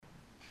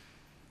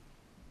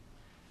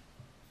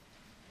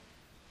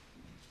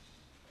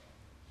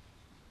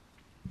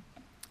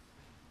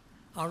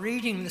Our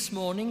reading this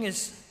morning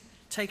is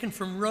taken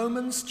from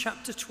Romans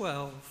chapter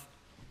 12,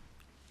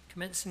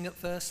 commencing at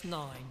verse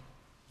 9.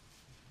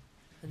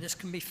 And this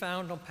can be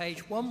found on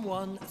page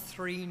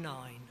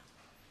 1139.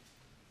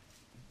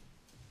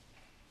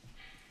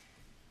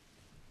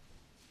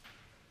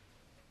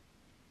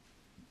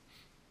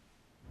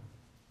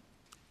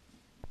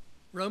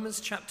 Romans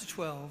chapter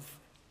 12,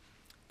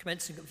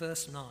 commencing at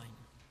verse 9.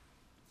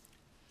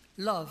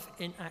 Love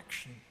in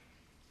action.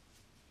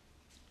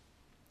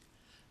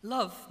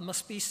 Love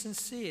must be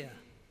sincere.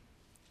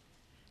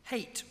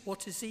 Hate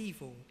what is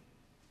evil.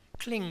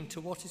 Cling to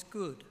what is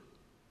good.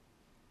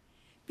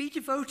 Be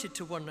devoted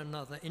to one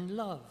another in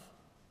love.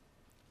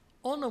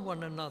 Honor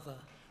one another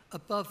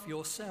above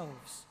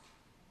yourselves.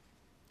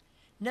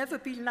 Never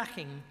be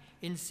lacking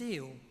in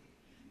zeal,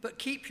 but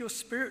keep your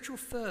spiritual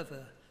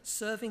fervor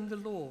serving the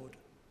Lord.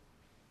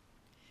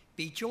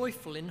 Be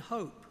joyful in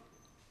hope,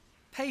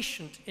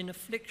 patient in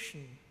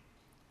affliction,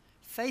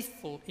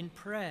 faithful in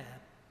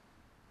prayer.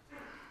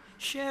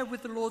 Share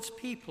with the Lord's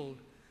people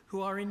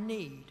who are in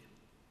need.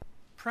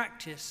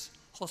 Practice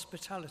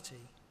hospitality.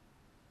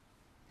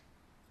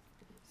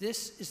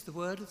 This is the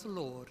word of the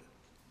Lord.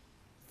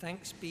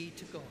 Thanks be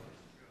to God.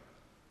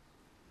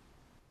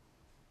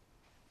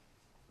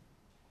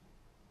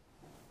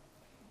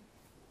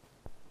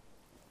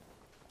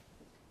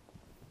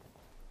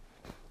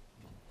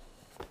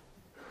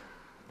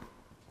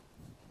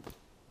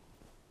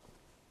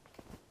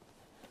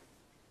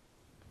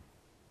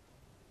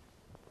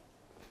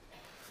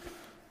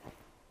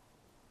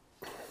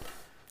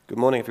 Good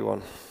morning,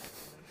 everyone.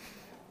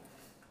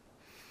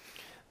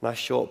 Nice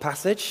short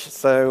passage,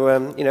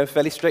 so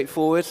fairly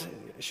straightforward.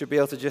 Should be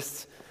able to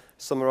just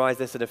summarize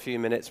this in a few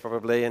minutes,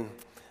 probably, and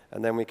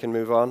then we can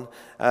move on.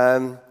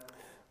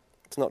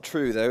 It's not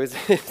true, though, is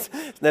it?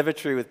 It's never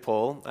true with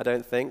Paul, I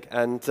don't think.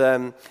 And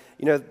the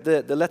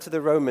letter to the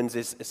Romans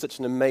is such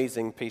an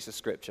amazing piece of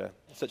scripture,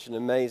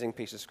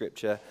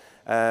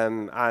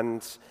 and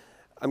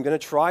I'm going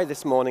to try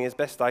this morning as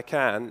best I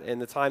can in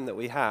the time that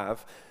we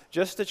have,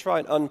 just to try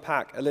and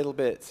unpack a little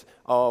bit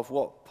of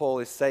what Paul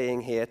is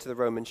saying here to the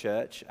Roman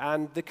church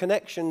and the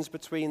connections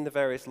between the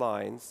various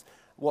lines,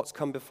 what's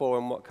come before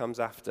and what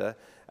comes after,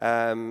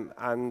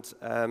 and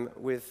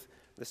with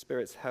the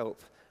Spirit's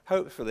help,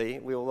 hopefully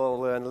we will all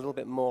learn a little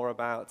bit more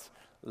about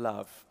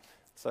love.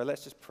 So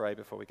let's just pray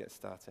before we get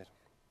started.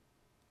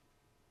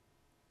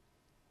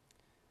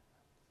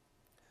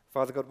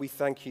 Father God, we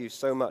thank you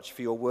so much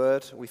for your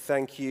word. We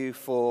thank you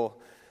for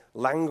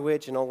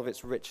language and all of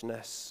its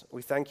richness.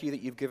 We thank you that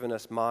you've given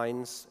us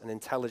minds and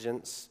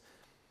intelligence,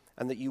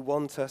 and that you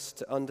want us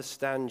to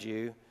understand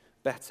you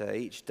better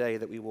each day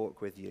that we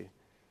walk with you.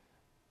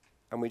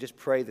 And we just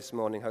pray this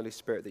morning, Holy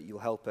Spirit, that you'll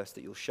help us,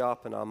 that you'll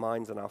sharpen our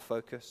minds and our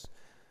focus.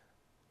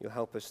 You'll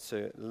help us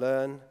to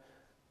learn,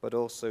 but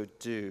also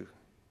do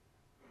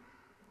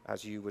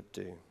as you would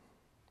do.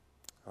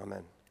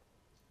 Amen.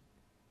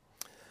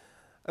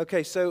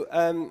 Okay,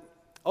 so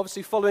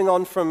obviously, following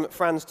on from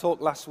Fran's talk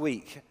last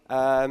week,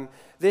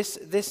 this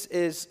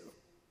is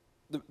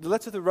the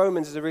letter to the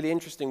Romans is a really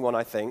interesting one,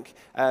 I think.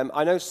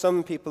 I know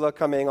some people are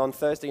coming on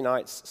Thursday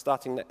nights,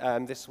 starting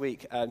this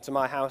week, to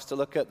my house to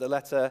look at the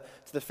letter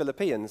to the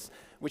Philippians,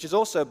 which is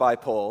also by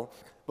Paul,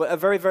 but a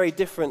very, very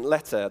different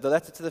letter. The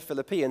letter to the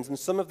Philippians and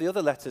some of the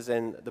other letters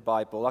in the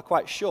Bible are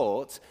quite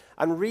short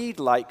and read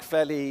like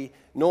fairly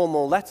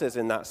normal letters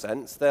in that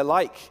sense. They're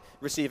like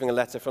receiving a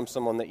letter from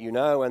someone that you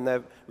know, and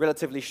they're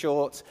relatively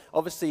short.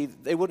 Obviously,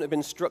 they wouldn't have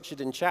been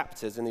structured in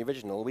chapters in the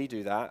original. We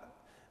do that,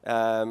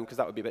 because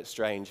that would be a bit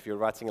strange if you were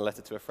writing a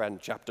letter to a friend,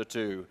 chapter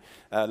 2,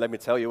 let me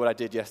tell you what I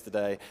did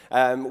yesterday.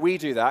 We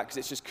do that because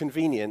it's just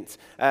convenient.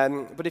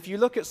 But if you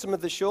look at some of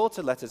the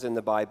shorter letters in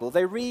the Bible,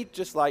 they read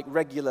just like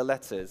regular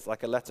letters,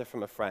 like a letter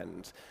from a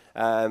friend.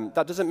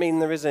 That doesn't mean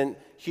there isn't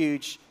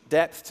huge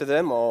depth to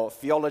them or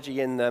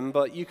theology in them,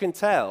 but you can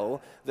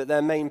tell that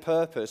their main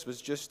purpose was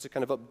just to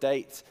kind of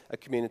update a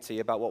community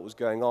about what was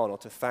going on, or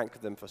to thank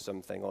them for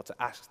something, or to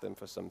ask them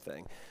for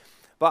something.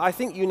 But I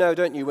think you know,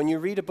 don't you, when you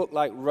read a book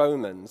like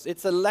Romans,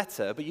 it's a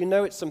letter, but you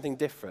know it's something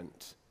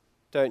different,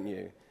 don't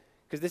you?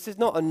 Because this is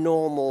not a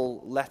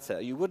normal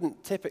letter. You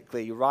wouldn't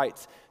typically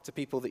write to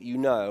people that you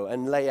know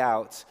and lay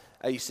out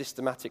a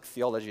systematic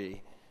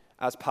theology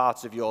as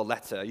part of your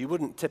letter. You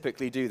wouldn't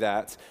typically do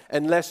that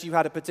unless you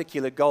had a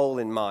particular goal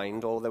in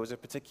mind or there was a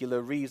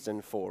particular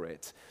reason for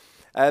it.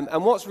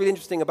 And what's really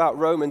interesting about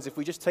Romans, if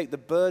we just take the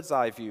bird's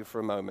eye view for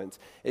a moment,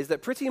 is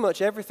that pretty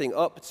much everything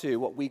up to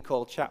what we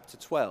call chapter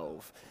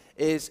 12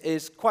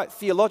 is quite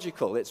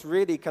theological. It's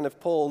really kind of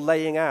Paul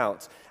laying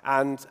out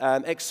and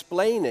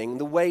explaining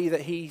the way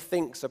that he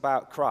thinks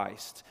about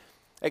Christ,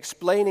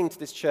 explaining to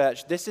this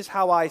church, this is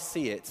how I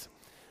see it.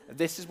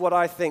 This is what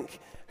I think,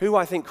 who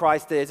I think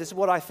Christ is. This is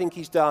what I think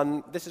he's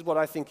done. This is what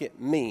I think it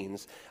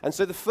means. And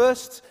so the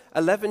first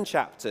 11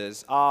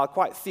 chapters are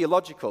quite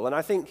theological. And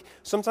I think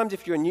sometimes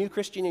if you're a new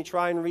Christian, you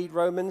try and read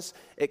Romans,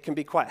 it can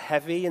be quite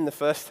heavy in the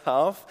first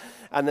half.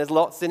 And there's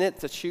lots in it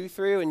to chew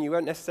through, and you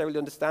won't necessarily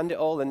understand it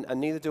all, and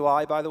neither do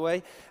I, by the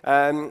way.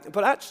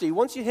 But actually,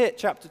 once you hit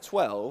chapter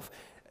 12,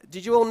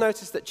 Did you all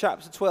notice that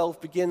chapter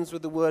 12 begins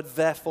with the word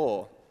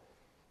therefore?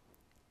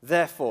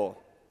 Therefore.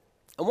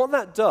 And what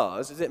that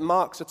does is it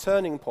marks a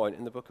turning point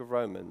in the book of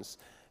Romans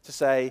to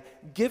say,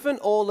 given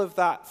all of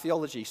that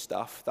theology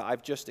stuff that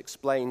I've just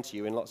explained to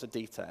you in lots of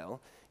detail,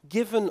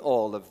 given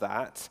all of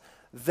that,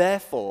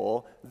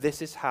 therefore,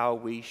 this is how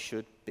we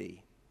should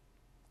be.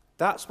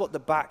 That's what the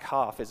back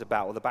half is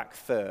about, or the back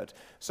third.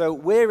 So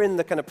we're in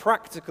the kind of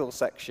practical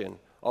section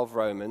of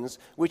Romans,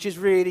 which is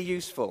really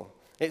useful.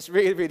 It's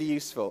really, really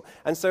useful.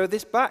 And so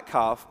this back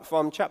half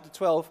from chapter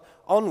 12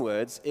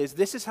 onwards is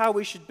this is how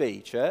we should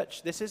be,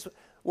 church. This is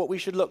what we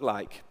should look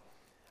like.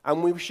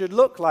 And we should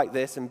look like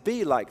this and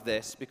be like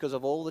this because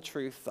of all the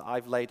truth that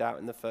I've laid out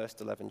in the first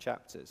 11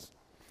 chapters.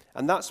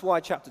 And that's why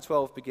chapter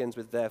 12 begins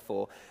with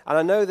therefore. And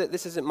I know that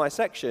this isn't my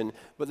section,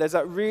 but there's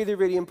that really,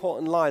 really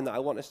important line that I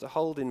want us to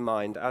hold in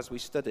mind as we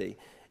study.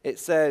 It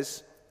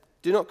says,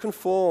 do not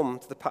conform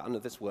to the pattern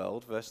of this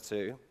world, verse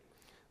 2,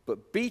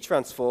 but be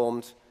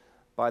transformed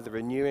by the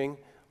renewing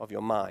of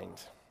your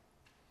mind.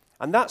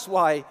 And that's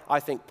why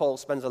I think Paul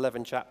spends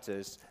 11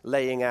 chapters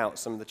laying out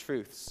some of the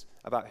truths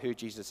about who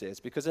Jesus is.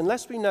 Because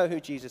unless we know who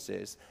Jesus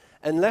is,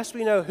 unless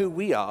we know who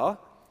we are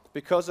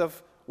because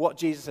of what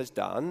Jesus has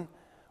done,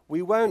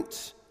 we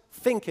won't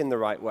think in the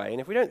right way.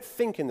 And if we don't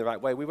think in the right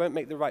way, we won't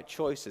make the right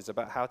choices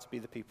about how to be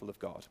the people of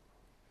God.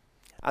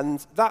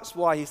 And that's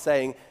why he's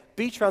saying,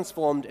 be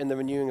transformed in the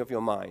renewing of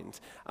your mind.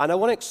 And I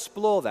want to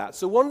explore that.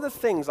 So one of the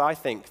things I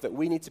think that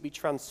we need to be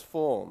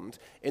transformed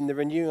in the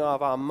renewing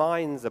of our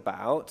minds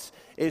about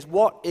is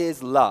what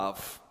is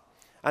love?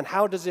 And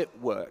how does it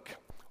work?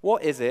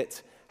 What is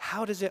it?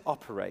 How does it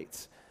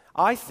operate?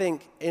 I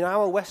think in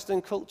our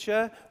Western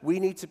culture, we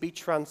need to be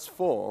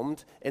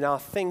transformed in our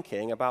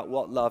thinking about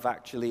what love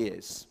actually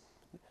is.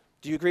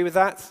 Do you agree with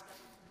that?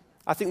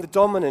 I think the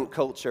dominant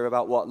culture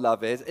about what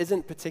love is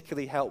isn't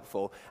particularly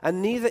helpful,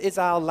 and neither is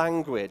our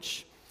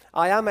language.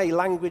 I am a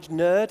language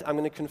nerd, I'm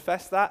going to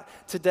confess that.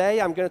 Today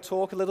I'm going to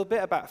talk a little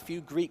bit about a few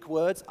Greek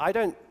words. I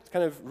don't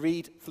kind of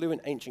read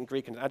fluent ancient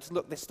Greek, and I just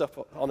look this stuff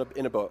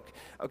in a book.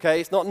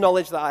 Okay, it's not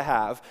knowledge that I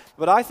have,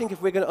 but I think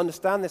if we're going to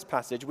understand this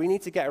passage, we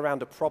need to get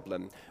around a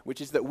problem, which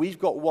is that we've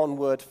got one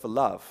word for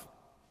love,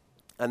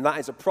 and that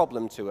is a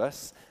problem to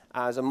us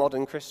as a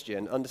modern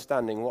Christian,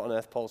 understanding what on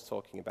earth Paul's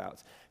talking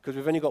about, because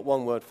we've only got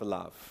one word for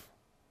love.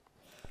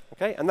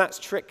 Okay, and that's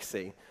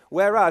tricksy.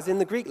 Whereas in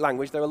the Greek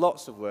language, there are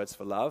lots of words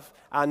for love,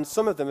 and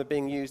some of them are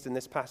being used in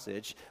this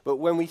passage, but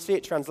when we see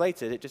it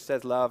translated, it just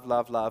says love,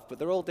 love, love, but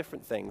they're all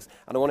different things,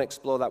 and I want to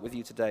explore that with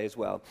you today as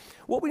well.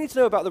 What we need to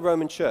know about the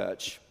Roman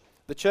church,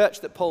 the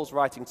church that Paul's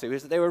writing to,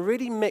 is that they were a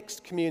really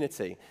mixed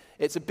community.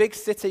 It's a big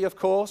city, of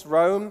course,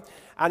 Rome,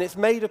 and it's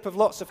made up of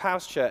lots of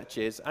house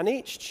churches, and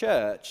each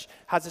church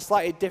has a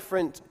slightly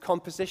different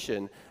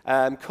composition,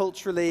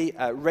 culturally,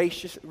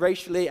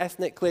 racially,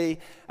 ethnically.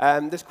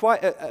 There's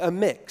quite a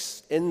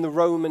mix in the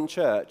Roman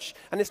church,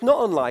 and it's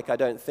not unlike, I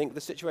don't think,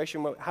 the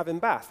situation we have in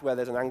Bath, where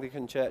there's an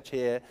Anglican church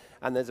here,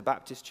 and there's a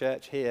Baptist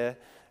church here,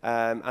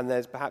 and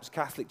there's perhaps a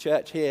Catholic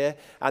church here,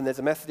 and there's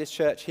a Methodist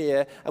church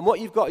here, and what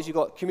you've got is you've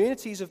got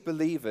communities of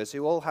believers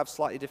who all have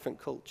slightly different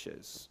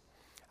cultures.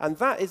 And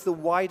that is the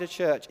wider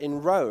church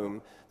in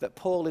Rome that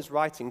Paul is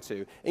writing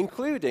to,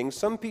 including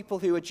some people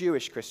who are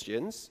Jewish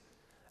Christians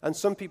and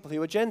some people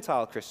who are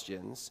Gentile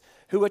Christians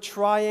who are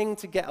trying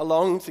to get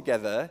along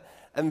together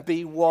and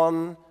be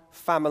one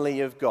family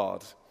of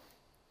God.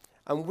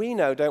 And we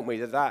know, don't we,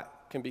 that that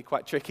can be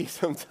quite tricky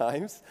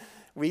sometimes.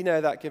 We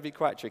know that can be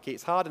quite tricky.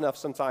 It's hard enough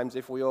sometimes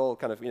if we all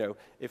kind of,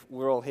 if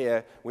we're all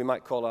here, we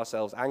might call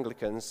ourselves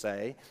Anglicans,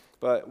 say.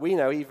 But we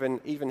know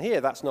even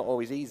here that's not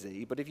always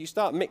easy. But if you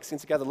start mixing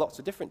together lots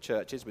of different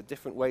churches with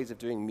different ways of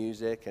doing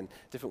music and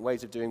different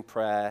ways of doing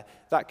prayer,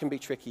 that can be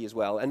tricky as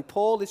well. And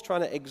Paul is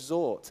trying to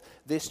exhort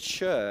this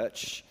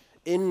church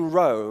in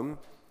Rome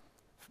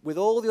with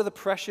all the other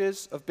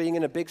pressures of being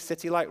in a big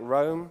city like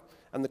Rome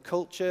and the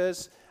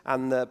cultures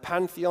and the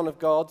pantheon of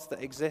gods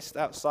that exist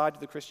outside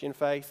of the Christian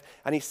faith.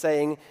 And he's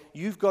saying,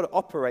 you've got to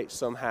operate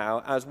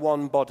somehow as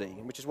one body,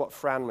 which is what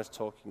Fran was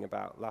talking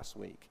about last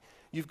week.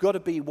 You've got to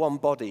be one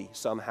body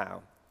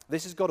somehow.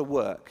 This has got to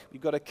work.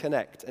 You've got to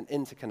connect and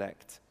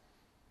interconnect.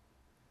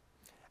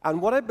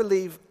 And what I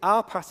believe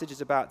our passage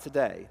is about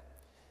today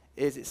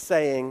is it's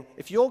saying,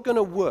 if you're going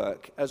to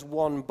work as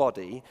one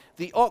body,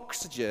 the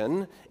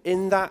oxygen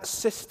in that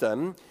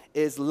system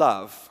is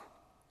love.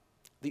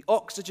 The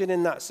oxygen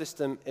in that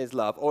system is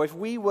love. Or if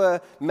we were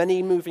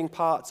many moving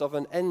parts of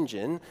an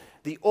engine,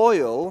 the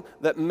oil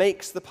that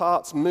makes the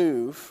parts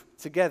move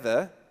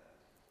together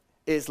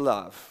is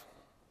love.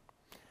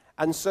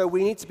 And so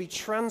we need to be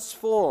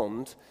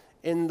transformed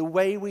in the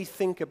way we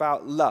think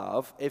about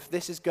love if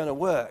this is going to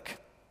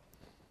work.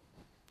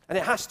 And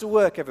it has to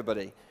work,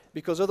 everybody,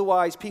 because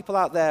otherwise people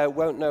out there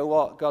won't know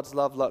what God's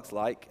love looks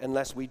like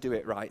unless we do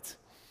it right.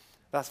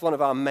 That's one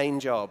of our main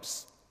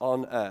jobs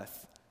on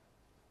earth.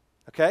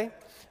 Okay?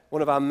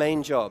 One of our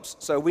main jobs.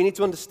 So we need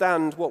to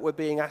understand what we're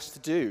being asked to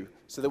do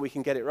so that we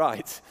can get it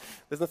right.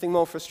 There's nothing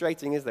more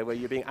frustrating, is there, where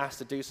you're being asked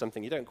to do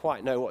something. You don't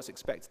quite know what's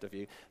expected of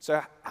you.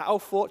 So how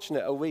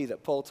fortunate are we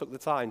that Paul took the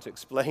time to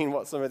explain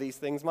what some of these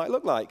things might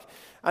look like?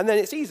 And then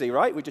it's easy,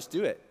 right? We just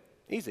do it.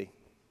 Easy.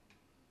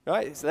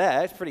 Right? It's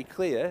there. It's pretty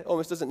clear.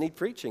 Almost doesn't need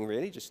preaching,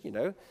 really. Just,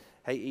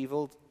 hate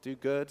evil, do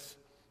good,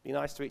 be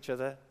nice to each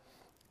other.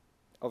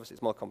 Obviously,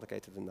 it's more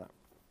complicated than that.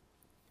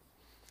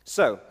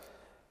 So,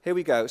 here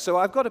we go. So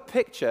I've got a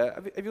picture.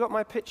 Have you got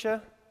my picture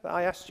that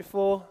I asked you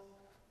for?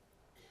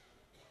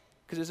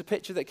 Because there's a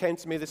picture that came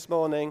to me this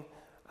morning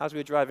as we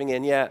were driving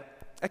in. Yeah,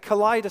 a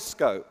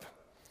kaleidoscope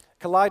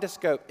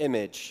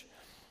image.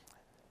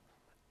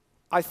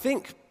 I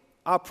think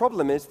our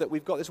problem is that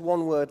we've got this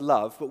one word,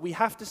 love, but we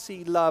have to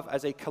see love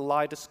as a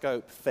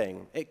kaleidoscope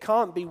thing. It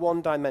can't be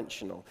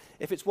one-dimensional.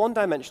 If it's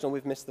one-dimensional,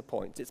 we've missed the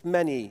point. It's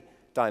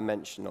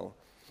many-dimensional.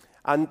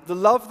 And the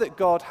love that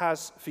God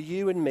has for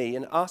you and me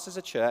and us as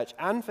a church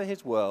and for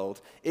his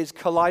world is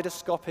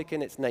kaleidoscopic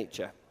in its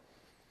nature.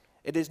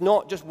 It is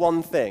not just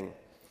one thing.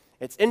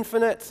 It's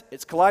infinite,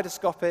 it's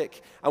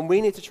kaleidoscopic, and we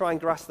need to try and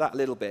grasp that a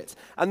little bit.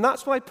 And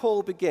that's why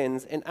Paul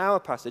begins in our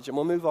passage, and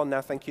we'll move on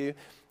now, thank you.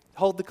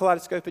 Hold the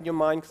kaleidoscope in your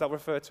mind because I'll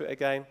refer to it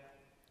again.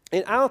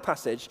 In our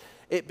passage,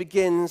 it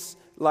begins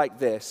like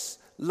this.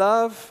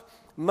 Love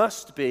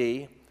must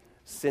be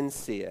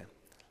sincere.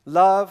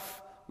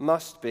 Love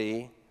must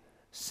be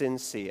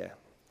sincere.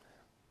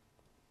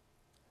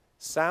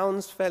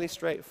 Sounds fairly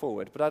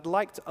straightforward, but I'd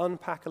like to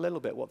unpack a little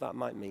bit what that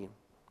might mean.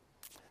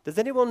 Does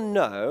anyone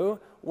know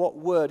what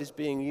word is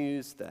being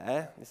used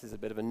there? This is a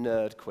bit of a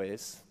nerd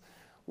quiz.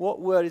 What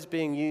word is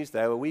being used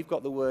there? Well, we've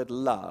got the word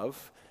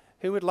love.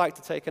 Who would like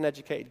to take an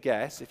educated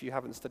guess, if you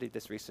haven't studied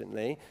this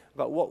recently,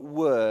 about what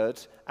word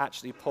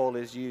actually Paul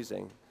is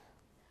using?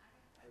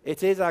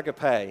 It is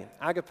agape.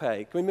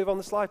 Agape. Can we move on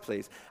the slide,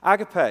 please?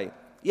 Agape.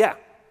 Yeah.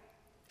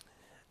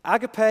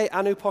 Agape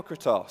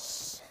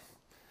anupokritos.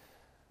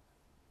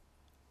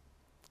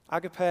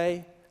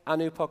 Agape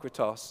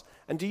anupokritos.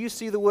 And do you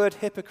see the word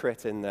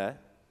hypocrite in there,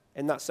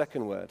 in that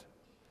second word?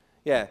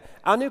 Yeah.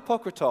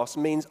 Anupokritos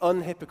means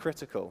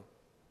unhypocritical.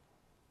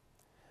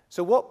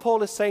 So what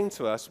Paul is saying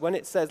to us when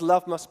it says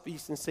love must be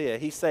sincere,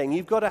 he's saying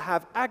you've got to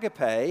have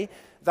agape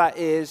that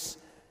is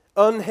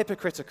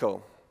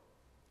unhypocritical,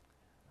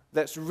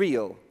 that's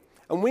real.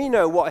 And we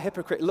know what a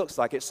hypocrite looks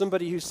like. It's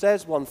somebody who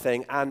says one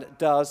thing and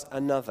does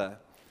another.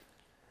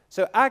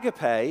 So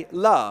agape,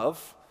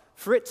 love,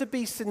 for it to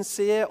be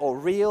sincere or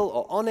real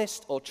or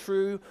honest or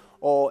true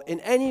or in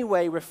any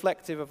way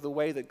reflective of the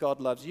way that God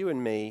loves you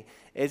and me,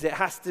 is it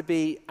has to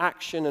be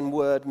action and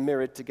word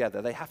mirrored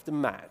together. They have to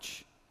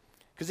match.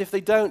 Because if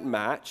they don't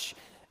match,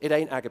 it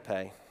ain't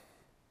agape.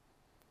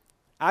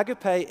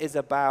 Agape is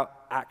about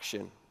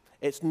action.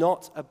 It's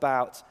not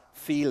about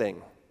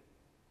feeling.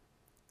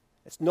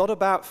 It's not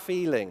about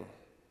feeling.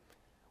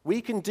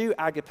 We can do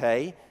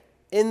agape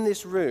in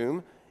this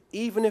room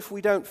even if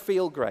we don't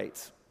feel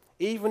great.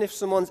 Even if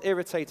someone's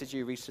irritated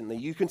you recently,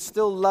 you can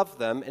still love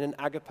them in an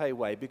agape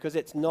way because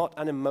it's not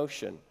an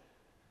emotion.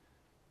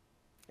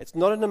 It's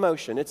not an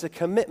emotion. It's a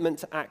commitment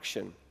to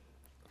action.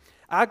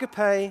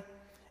 Agape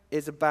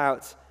is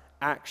about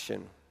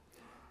action.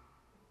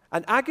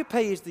 And agape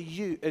is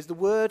the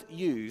word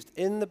used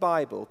in the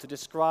Bible to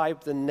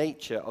describe the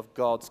nature of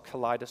God's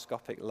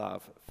kaleidoscopic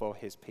love for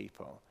his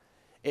people.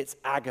 It's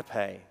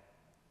agape.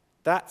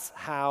 That's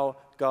how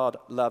God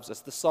loves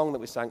us. The song that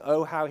we sang,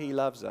 Oh, How He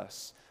Loves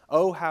Us.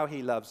 Oh, how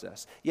he loves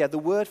us. Yeah, the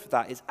word for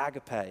that is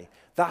agape.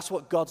 That's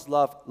what God's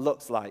love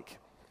looks like.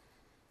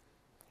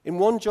 In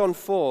 1 John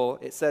 4,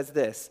 it says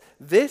this,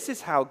 this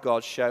is how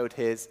God showed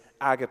his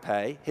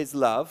agape, his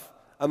love,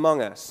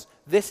 among us.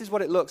 This is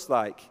what it looks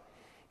like.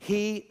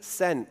 He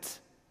sent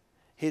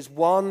his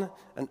one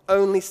and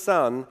only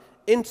Son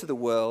into the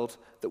world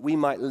that we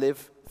might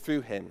live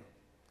through him.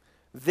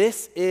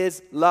 This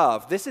is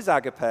love. This is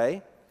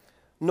agape.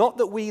 Not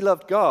that we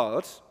loved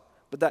God,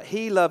 but that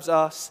he loves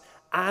us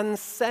and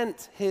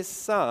sent his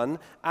Son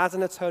as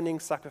an atoning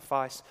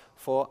sacrifice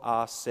for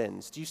our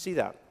sins. Do you see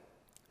that?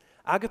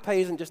 Agape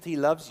isn't just he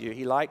loves you,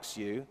 he likes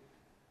you,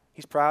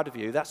 he's proud of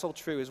you. That's all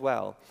true as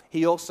well.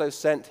 He also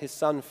sent his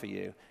Son for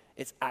you.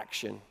 It's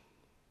action.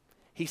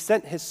 He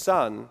sent his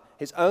Son,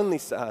 his only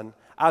Son,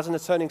 as an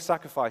atoning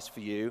sacrifice for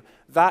you.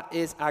 That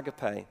is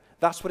agape.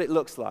 That's what it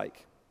looks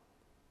like.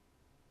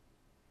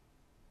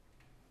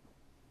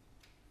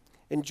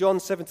 In John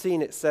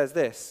 17, it says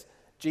this,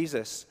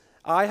 Jesus,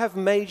 I have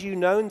made you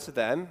known to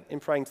them, in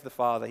praying to the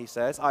Father, he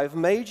says, I have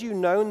made you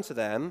known to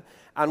them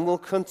and will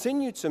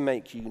continue to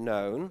make you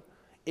known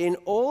in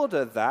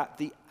order that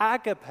the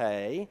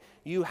agape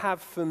you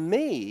have for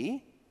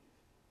me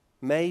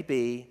may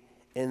be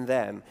in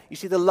them. You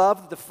see, the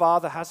love that the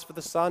Father has for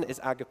the Son is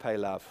agape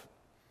love.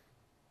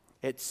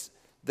 It's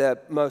the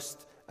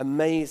most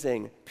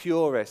amazing,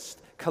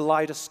 purest,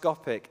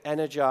 kaleidoscopic,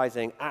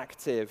 energizing,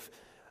 active,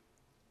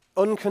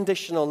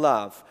 unconditional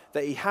love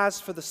that he has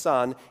for the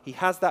Son. He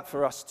has that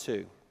for us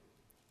too.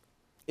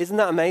 Isn't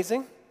that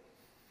amazing?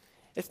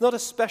 It's not a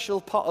special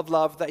pot of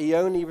love that he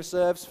only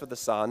reserves for the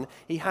Son.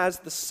 He has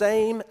the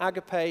same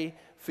agape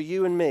for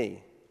you and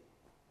me.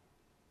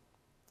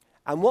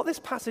 And what this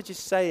passage is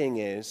saying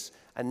is,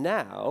 and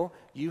now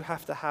you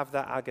have to have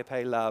that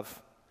agape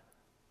love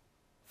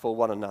for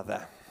one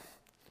another.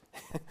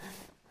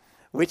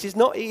 Which is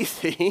not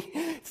easy.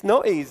 It's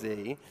not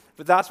easy,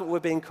 but that's what we're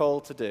being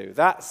called to do.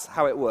 That's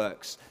how it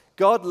works.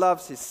 God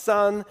loves his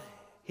Son.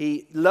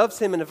 He loves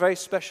him in a very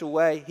special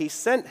way. He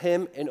sent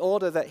him in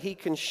order that he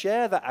can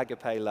share that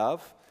agape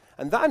love.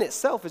 And that in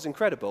itself is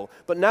incredible.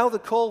 But now the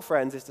call,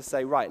 friends, is to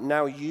say, right,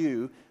 now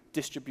you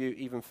distribute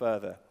even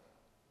further.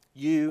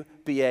 You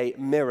be a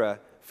mirror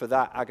for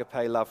that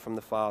agape love from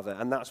the Father.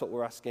 And that's what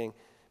we're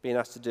being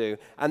asked to do.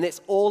 And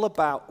it's all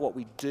about what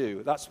we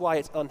do. That's why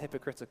it's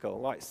unhypocritical,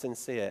 why it's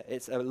sincere.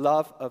 It's a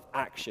love of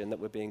action that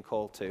we're being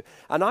called to.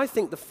 And I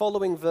think the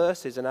following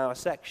verses in our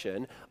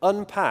section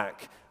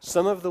unpack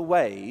some of the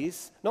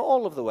ways, not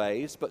all of the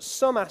ways, but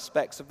some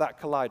aspects of that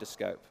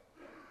kaleidoscope.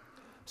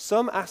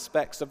 Some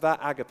aspects of that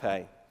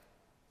agape.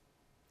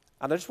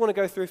 And I just want to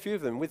go through a few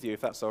of them with you,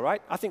 if that's all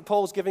right. I think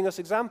Paul's giving us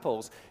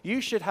examples. You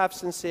should have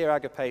sincere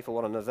agape for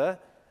one another.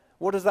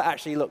 What does that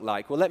actually look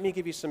like? Well, let me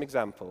give you some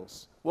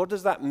examples. What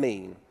does that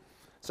mean?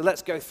 So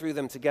let's go through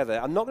them together.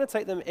 I'm not going to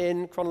take them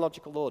in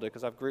chronological order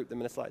because I've grouped them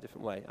in a slightly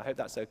different way. I hope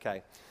that's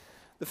okay.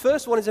 The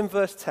first one is in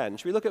verse 10.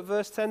 Should we look at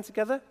verse 10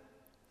 together?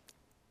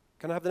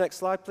 Can I have the next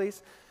slide,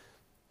 please?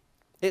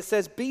 It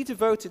says, be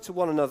devoted to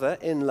one another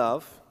in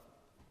love.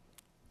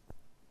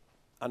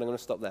 And I'm going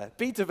to stop there.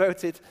 Be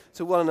devoted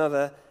to one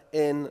another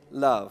in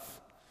love.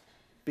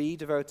 Be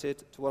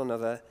devoted to one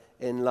another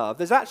in love.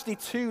 There's actually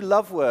two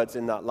love words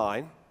in that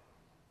line.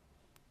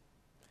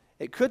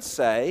 It could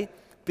say,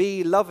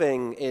 be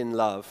loving in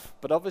love.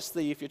 But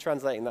obviously, if you're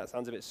translating, that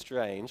sounds a bit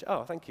strange.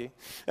 Oh, thank you.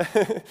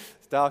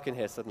 It's dark in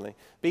here suddenly.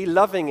 Be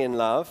loving in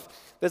love.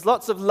 There's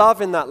lots of love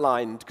in that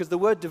line because the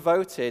word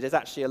devoted is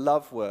actually a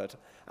love word.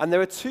 And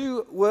there are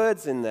two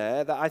words in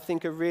there that I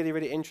think are really,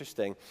 really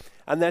interesting.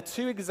 And they're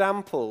two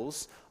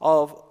examples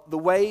of the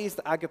ways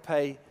that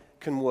agape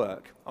can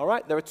work. All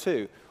right, there are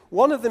two.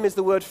 One of them is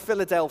the word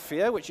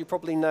Philadelphia, which you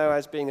probably know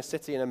as being a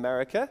city in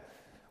America,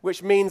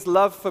 which means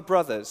love for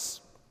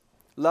brothers.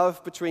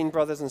 Love between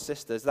brothers and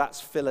sisters.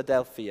 That's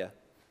Philadelphia.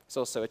 It's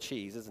also a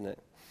cheese, isn't it?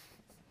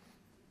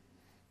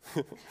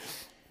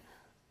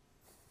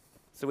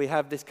 So we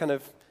have this kind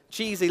of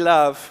cheesy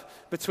love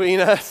between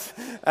us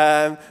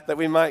that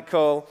we might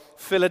call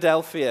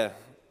Philadelphia.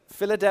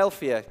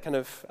 Philadelphia, kind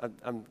of,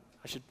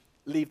 I should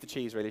leave the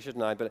cheese really,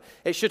 shouldn't I? But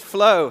it should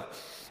flow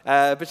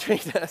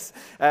between us.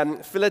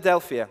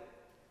 Philadelphia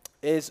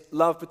is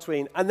love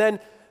between. And then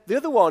the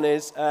other one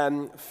is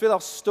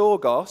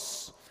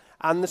philostorgos.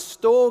 And the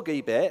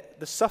storge bit,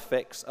 the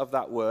suffix of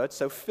that word,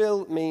 so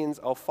phil means,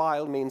 or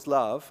phile means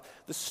love.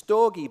 The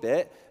storge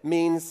bit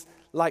means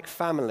like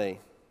family.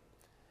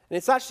 And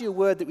it's actually a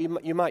word that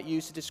you might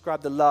use to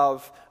describe the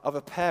love of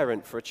a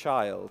parent for a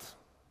child.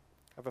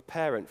 Of a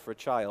parent for a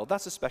child.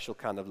 That's a special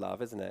kind of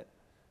love, isn't it?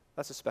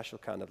 That's a special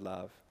kind of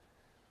love.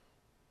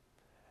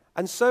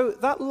 And so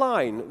that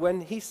line,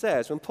 when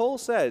Paul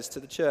says to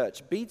the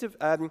church, be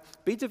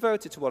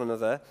devoted to one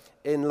another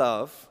in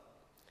love,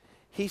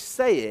 he's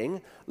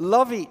saying,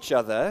 love each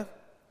other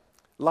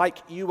like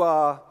you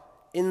are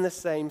in the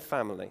same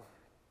family.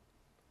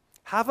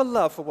 Have a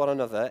love for one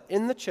another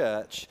in the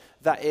church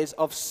that is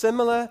of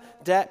similar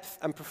depth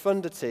and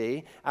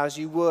profundity as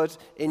you would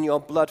in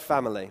your blood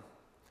family.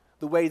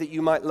 The way that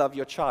you might love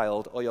your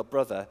child or your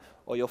brother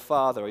or your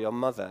father or your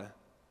mother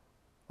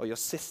or your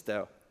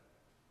sister.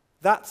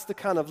 That's the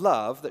kind of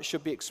love that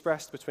should be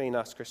expressed between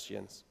us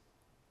Christians.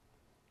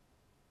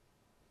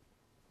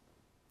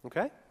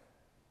 Okay?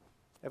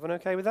 Everyone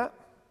okay with that?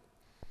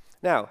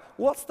 Now,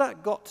 what's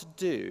that got to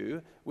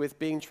do with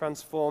being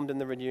transformed in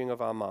the renewing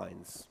of our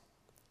minds?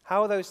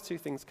 How are those two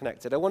things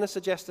connected? I want to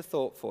suggest a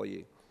thought for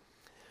you.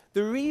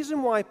 The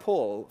reason why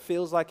Paul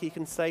feels like he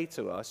can say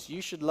to us,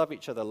 you should love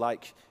each other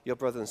like your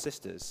brothers and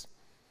sisters,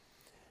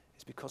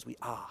 is because we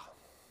are.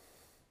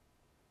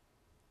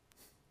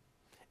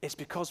 It's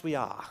because we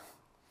are.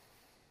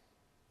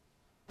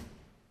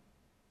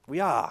 We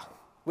are.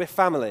 We're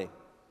family.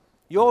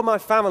 You're my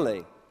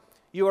family.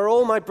 You are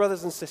all my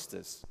brothers and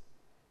sisters.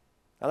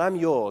 And I'm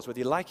yours, whether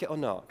you like it or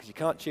not, because you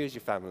can't choose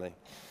your family.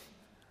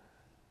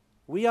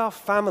 We are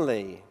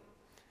family.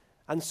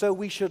 And so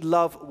we should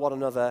love one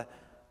another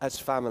as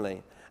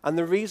family. And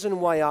the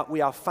reason why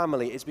we are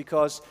family is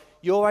because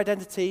your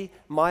identity,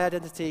 my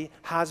identity,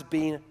 has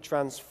been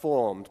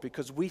transformed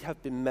because we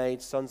have been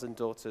made sons and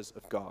daughters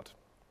of God.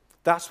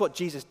 That's what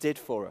Jesus did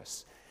for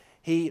us.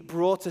 He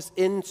brought us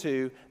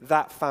into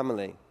that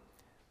family.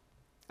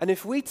 And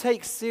if we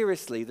take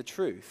seriously the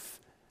truth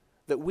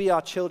that we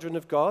are children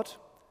of God,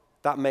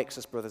 that makes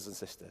us brothers and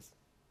sisters.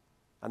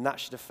 And that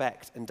should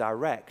affect and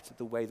direct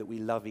the way that we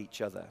love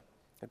each other.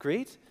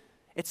 Agreed?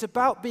 It's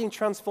about being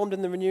transformed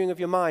in the renewing of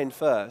your mind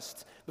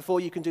first, before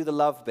you can do the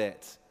love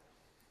bit.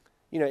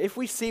 You know, if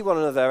we see one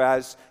another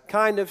as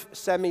kind of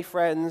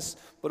semi-friends,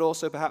 but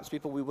also perhaps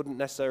people we wouldn't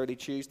necessarily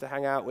choose to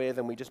hang out with,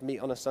 and we just meet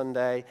on a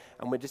Sunday,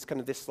 and we're just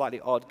kind of this slightly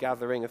odd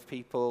gathering of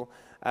people,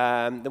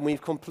 then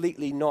we've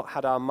completely not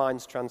had our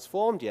minds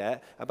transformed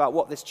yet about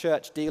what this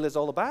church deal is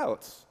all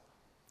about.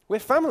 We're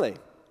family.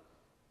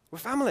 We're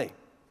family.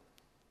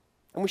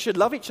 And we should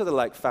love each other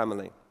like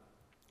family.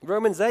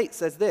 Romans 8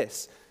 says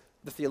this,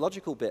 the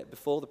theological bit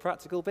before the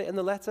practical bit in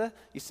the letter.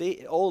 You see,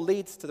 it all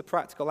leads to the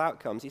practical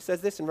outcomes. He says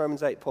this in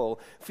Romans 8,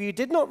 Paul, "For you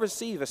did not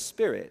receive a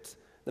spirit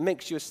that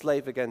makes you a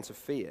slave again to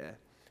fear,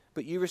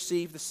 but you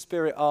received the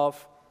spirit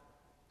of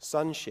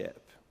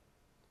sonship."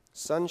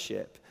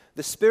 Sonship.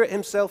 The Spirit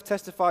himself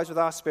testifies with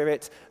our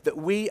spirit that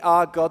we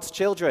are God's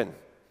children.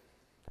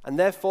 And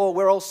therefore,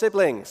 we're all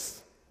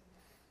siblings.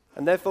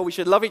 And therefore, we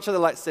should love each other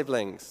like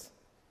siblings.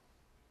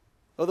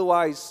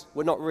 Otherwise,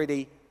 we're not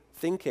really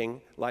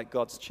thinking like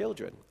God's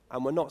children.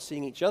 And we're not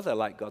seeing each other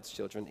like God's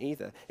children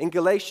either. In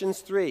Galatians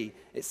 3,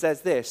 it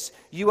says this,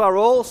 "You are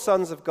all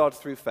sons of God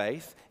through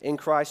faith in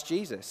Christ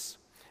Jesus.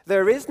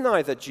 There is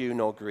neither Jew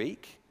nor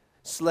Greek,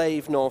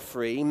 slave nor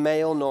free,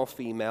 male nor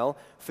female,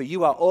 for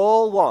you are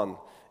all one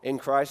in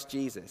Christ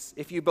Jesus.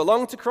 If you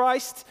belong to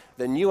Christ,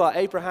 then you are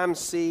Abraham's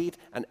seed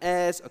and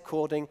heirs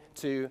according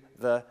to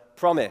the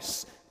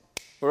promise."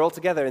 We're all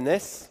together in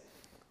this.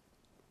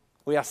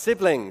 We are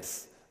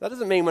siblings. That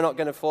doesn't mean we're not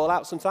going to fall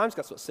out sometimes.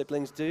 That's what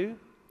siblings do.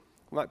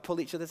 We might pull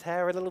each other's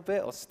hair a little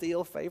bit or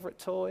steal a favorite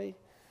toy.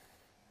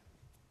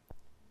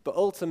 But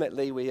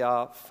ultimately, we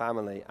are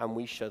family, and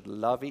we should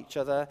love each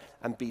other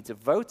and be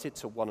devoted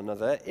to one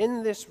another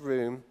in this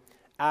room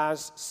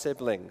as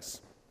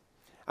siblings.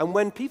 And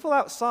when people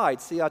outside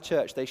see our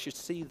church, they should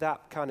see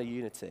that kind of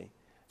unity.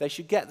 They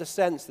should get the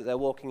sense that they're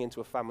walking into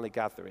a family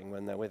gathering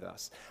when they're with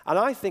us. And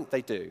I think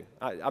they do.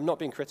 I'm not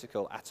being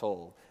critical at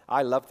all.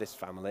 I love this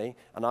family,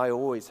 and I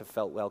always have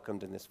felt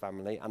welcomed in this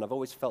family, and I've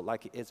always felt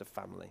like it is a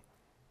family.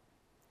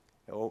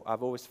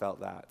 I've always felt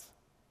that.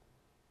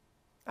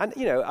 And,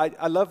 you know,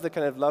 I love the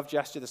kind of love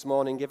gesture this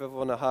morning, give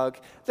everyone a hug.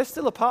 There's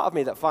still a part of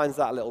me that finds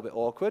that a little bit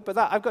awkward, but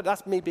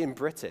that's me being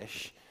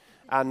British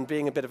and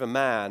being a bit of a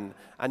man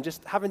and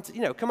just having to, you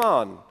know, come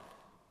on,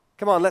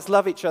 let's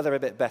love each other a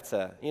bit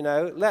better, you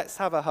know, let's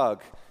have a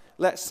hug.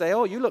 Let's say,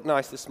 "Oh, you look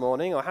nice this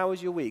morning," or "How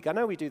was your week?" I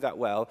know we do that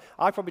well.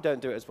 I probably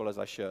don't do it as well as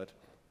I should.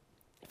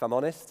 If I'm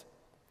honest,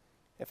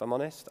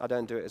 I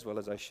don't do it as well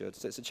as I should.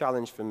 So it's a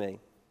challenge for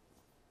me.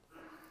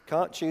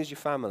 Can't choose your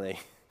family,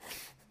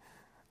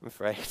 I'm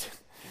afraid.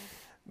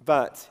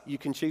 But you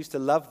can choose to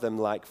love them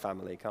like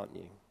family, can't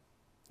you?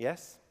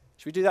 Yes?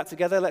 Should we do that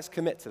together? Let's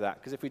commit to that,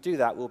 because if we do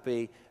that, we'll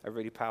be a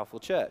really powerful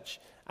church,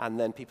 and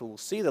then people will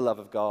see the love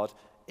of God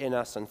in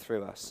us and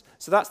through us.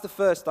 So that's the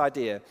first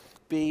idea.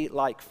 Be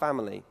like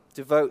family.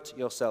 Devote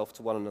yourself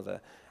to one another.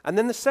 And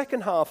then the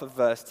second half of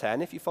verse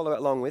 10, if you follow it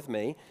along with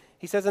me,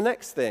 he says the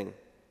next thing.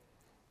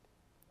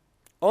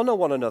 Honor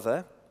one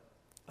another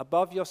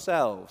above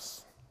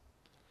yourselves.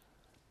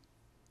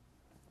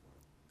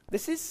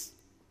 This is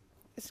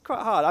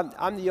quite hard.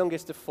 I'm the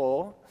youngest of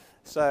four,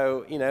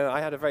 so, you know,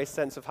 I had a very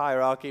sense of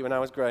hierarchy when I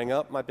was growing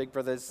up. My big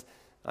brothers,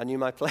 I knew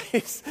my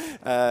place.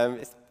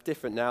 It's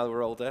different now,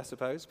 we're older, I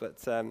suppose, but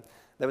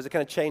there was a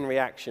kind of chain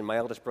reaction. My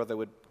eldest brother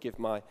would give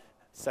my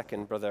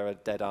second brother a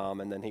dead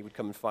arm, and then he would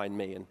come and find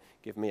me and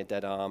give me a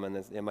dead arm,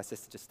 and my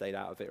sister just stayed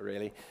out of it,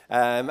 really.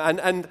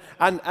 And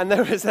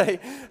there was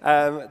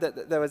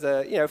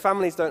a, you know,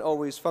 families don't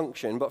always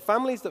function, but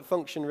families that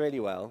function really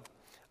well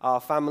are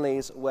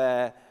families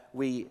where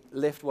we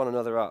lift one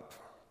another up.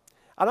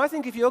 And I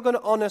think if you're going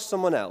to honor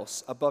someone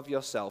else above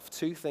yourself,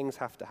 two things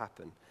have to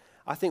happen.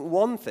 I think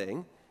one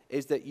thing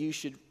is that you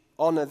should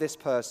honor this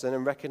person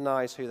and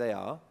recognize who they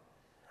are.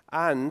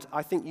 And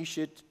I think you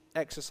should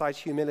exercise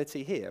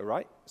humility here,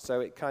 right? So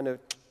it kind of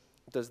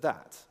does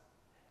that.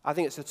 I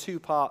think it's a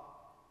two-part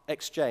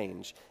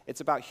exchange.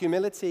 It's about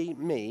humility,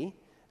 me,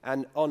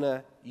 and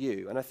honor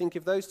you. And I think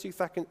if those two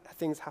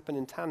things happen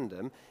in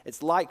tandem,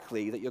 it's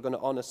likely that you're going to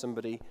honor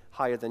somebody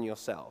higher than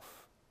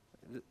yourself.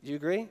 Do you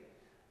agree?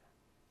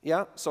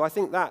 Yeah? So I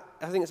think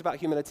it's about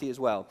humility as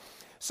well.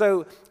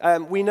 So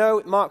we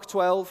know, Mark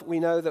 12, we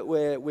know that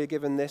we're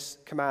given this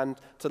command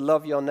to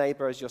love your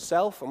neighbor as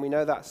yourself, and we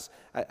know that's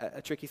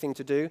a tricky thing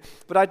to do.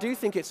 But I do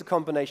think it's a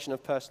combination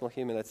of personal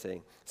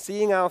humility,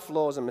 seeing our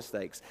flaws and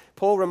mistakes.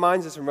 Paul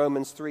reminds us in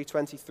Romans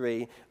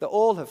 3:23 that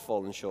all have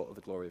fallen short of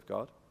the glory of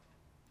God.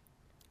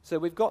 So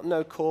we've got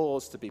no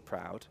cause to be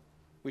proud.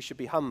 We should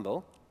be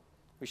humble.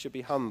 We should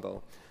be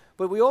humble.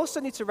 But we also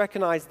need to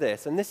recognize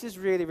this, and this is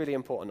really, really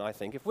important, I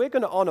think. If we're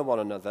going to honor one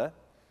another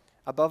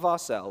above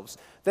ourselves,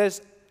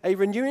 there's a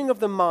renewing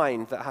of the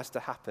mind that has to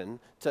happen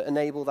to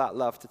enable that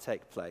love to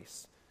take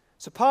place.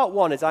 So part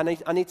one is I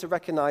need to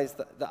recognize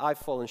that I've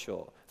fallen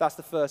short. That's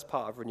the first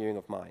part of renewing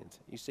of mind.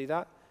 You see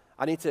that?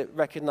 I need to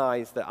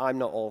recognize that I'm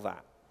not all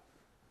that.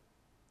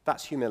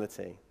 That's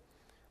humility.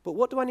 But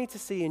what do I need to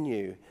see in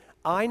you?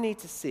 I need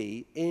to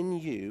see in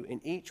you,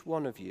 in each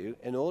one of you,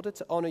 in order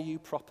to honor you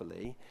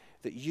properly,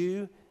 that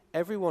you,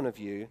 every one of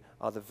you,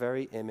 are the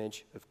very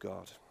image of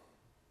God.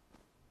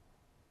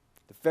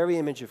 The very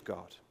image of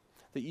God.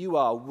 That you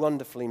are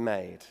wonderfully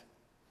made.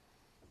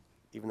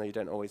 Even though you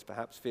don't always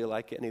perhaps feel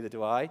like it, neither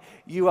do I.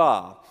 You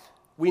are.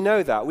 We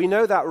know that. We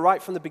know that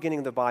right from the beginning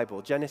of the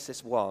Bible,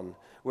 Genesis 1,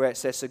 where it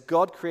says, "So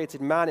God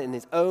created man in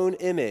his own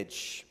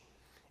image.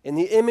 In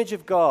the image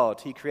of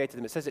God, he created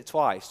them. It says it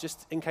twice,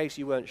 just in case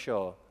you weren't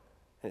sure.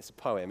 And it's a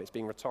poem. It's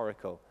being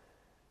rhetorical.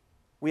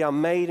 We are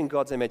made in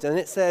God's image. And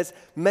it says,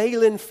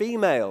 male and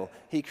female,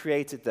 he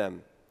created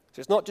them. So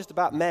it's not just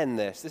about men,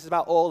 this. This is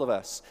about all of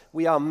us.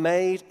 We are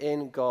made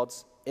in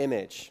God's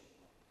image.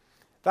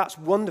 That's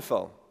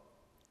wonderful.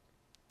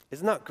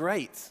 Isn't that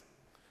great?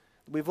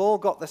 We've all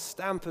got the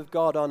stamp of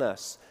God on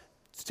us.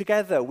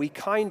 Together, we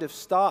kind of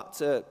start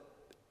to,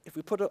 if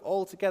we put it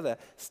all together,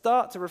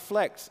 start to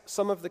reflect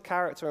some of the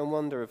character and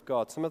wonder of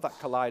God, some of that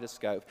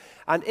kaleidoscope.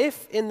 And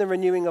if in the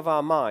renewing of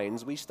our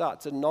minds we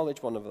start to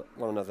acknowledge one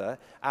another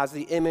as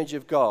the image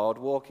of God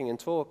walking and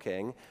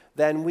talking,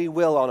 then we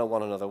will honor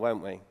one another,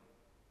 won't we?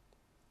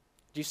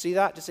 Do you see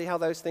that? Do you see how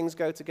those things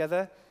go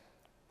together?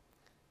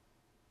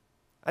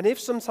 And if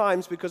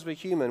sometimes, because we're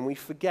human, we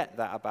forget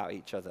that about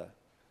each other,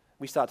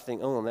 we start to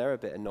think, oh, they're a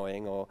bit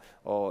annoying,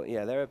 or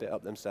yeah, they're a bit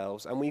up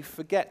themselves, and we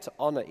forget to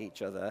honor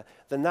each other,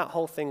 then that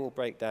whole thing will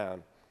break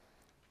down.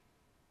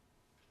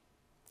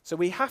 So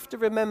we have to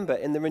remember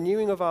in the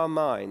renewing of our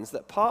minds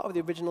that part of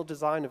the original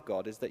design of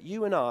God is that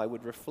you and I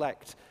would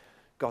reflect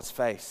God's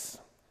face,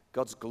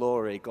 God's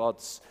glory,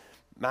 God's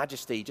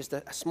majesty. Just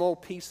a small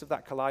piece of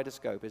that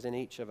kaleidoscope is in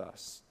each of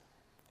us.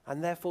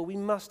 And therefore we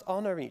must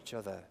honor each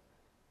other.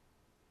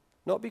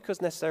 Not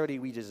because necessarily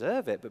we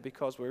deserve it, but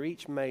because we're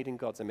each made in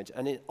God's image.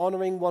 And in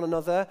honoring one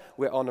another,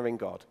 we're honoring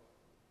God.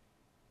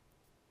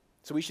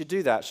 So we should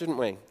do that, shouldn't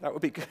we? That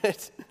would be good.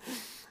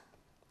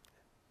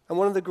 And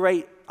one of the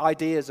great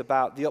ideas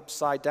about the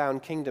upside-down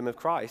kingdom of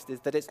Christ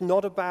is that it's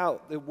not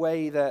about the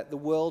way that the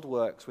world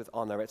works with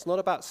honor. It's not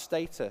about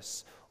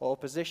status or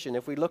position.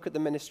 If we look at the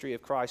ministry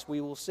of Christ,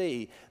 we will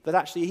see that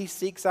actually he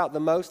seeks out the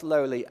most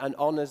lowly and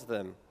honors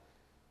them.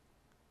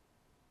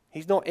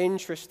 He's not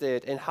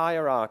interested in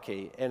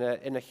hierarchy in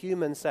a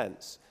human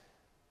sense.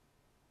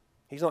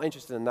 He's not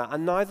interested in that,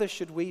 and neither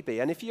should we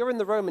be. And if you're in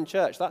the Roman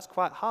church, that's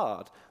quite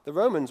hard. The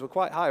Romans were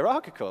quite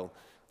hierarchical.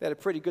 They had a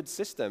pretty good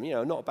system,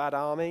 not a bad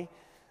army.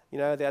 They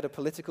had a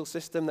political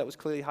system that was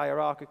clearly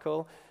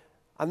hierarchical.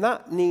 And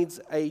that needs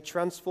a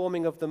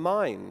transforming of the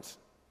mind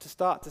to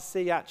start to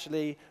see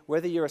actually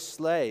whether you're a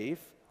slave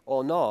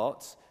or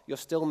not, you're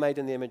still made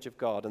in the image of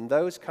God. And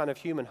those kind of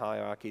human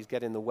hierarchies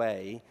get in the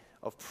way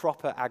of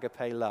proper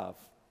agape love.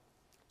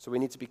 So we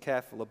need to be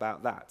careful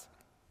about that.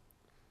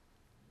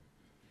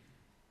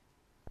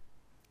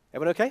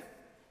 Everyone okay?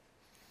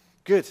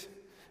 Good.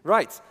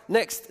 Right,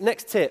 next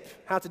tip,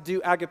 how to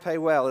do agape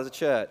well as a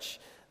church.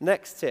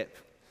 Next tip,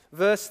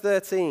 verse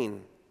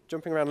 13.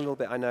 Jumping around a little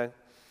bit, I know.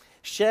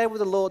 Share with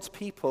the Lord's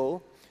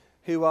people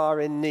who are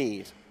in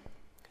need.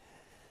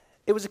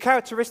 It was a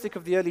characteristic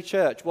of the early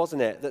church,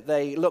 wasn't it, that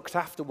they looked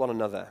after one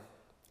another.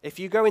 If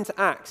you go into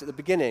Acts at the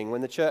beginning, when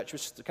the church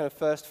was kind of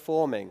first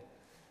forming,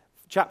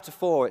 chapter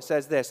 4, it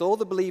says this, all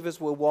the believers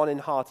were one in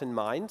heart and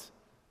mind.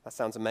 That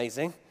sounds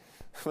amazing.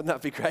 Wouldn't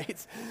that be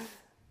great?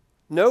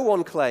 No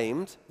one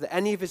claimed that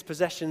any of his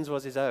possessions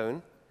was his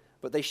own,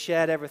 but they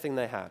shared everything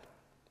they had.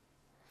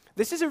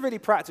 This is a really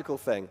practical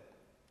thing.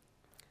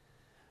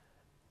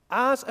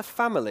 As a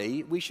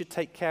family, we should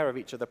take care of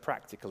each other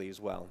practically as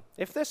well.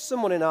 If there's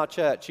someone in our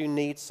church who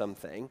needs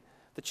something,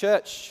 the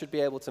church should be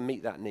able to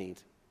meet that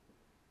need.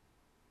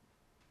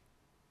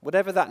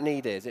 Whatever that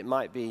need is, it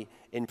might be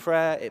in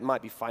prayer, it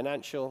might be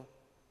financial,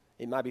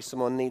 it might be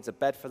someone needs a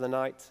bed for the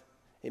night,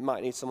 it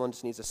might need someone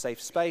just needs a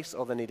safe space,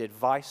 or they need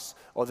advice,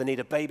 or they need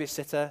a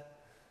babysitter,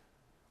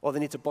 or they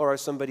need to borrow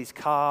somebody's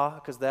car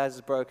because theirs is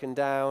broken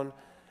down.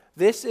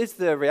 This is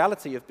the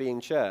reality of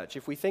being church.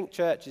 If we think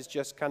church is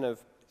just kind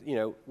of,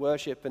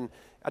 worship, and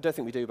I don't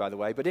think we do, by the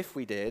way, but if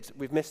we did,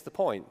 we've missed the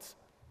point.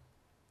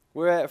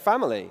 We're a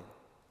family.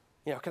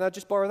 Can I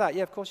just borrow that?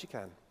 Yeah, of course you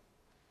can.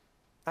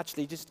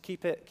 Actually, just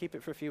keep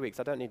it for a few weeks.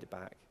 I don't need it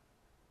back.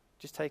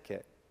 Just take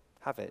it.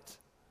 Have it.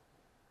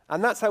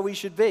 And that's how we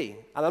should be.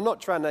 And I'm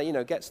not trying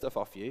to, get stuff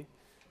off you.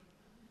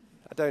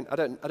 I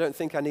don't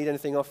think I need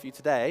anything off you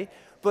today.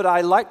 But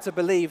I like to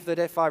believe that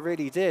if I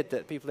really did,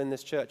 that people in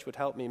this church would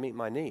help me meet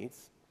my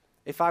needs.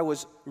 If I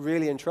was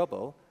really in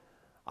trouble,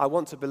 I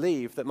want to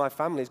believe that my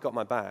family's got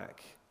my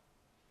back.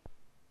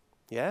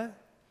 Yeah?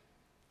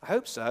 I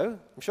hope so.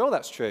 I'm sure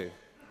that's true.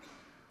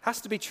 Has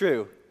to be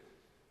true.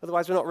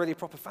 Otherwise, we're not really a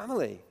proper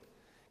family.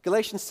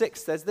 Galatians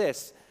 6 says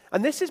this.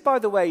 And this is, by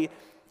the way,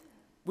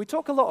 we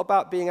talk a lot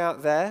about being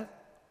out there,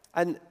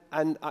 and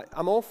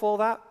I'm all for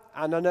that.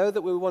 And I know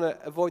that we want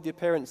to avoid the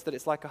appearance that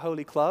it's like a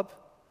holy club,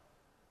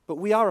 but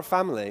we are a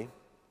family.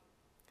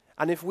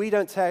 And if we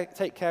don't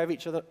take care of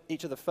each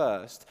other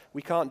first,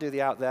 we can't do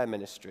the out there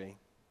ministry.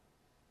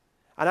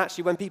 And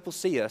actually, when people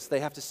see us,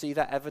 they have to see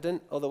that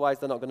evident, otherwise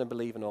they're not going to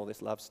believe in all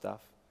this love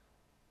stuff.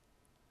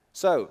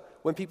 So,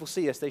 when people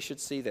see us, they should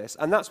see this.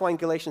 And that's why in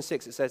Galatians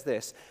 6 it says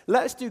this,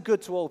 let us do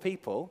good to all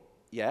people,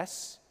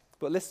 yes,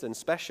 but listen,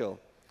 special,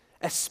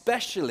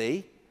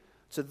 especially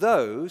to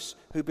those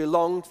who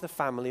belong to the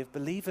family of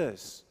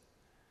believers.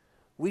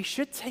 We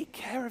should take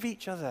care of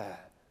each other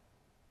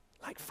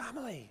like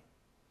family.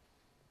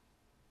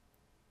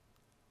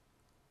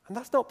 And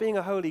that's not being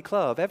a holy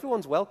club.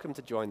 Everyone's welcome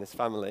to join this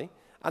family.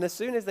 And as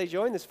soon as they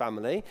join this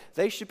family,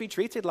 they should be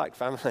treated like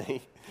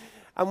family.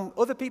 And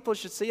other people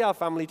should see our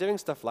family doing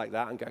stuff like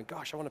that and go,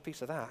 gosh, I want a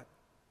piece of that.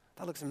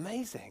 That looks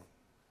amazing.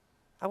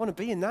 I want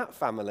to be in that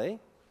family.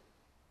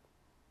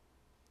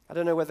 I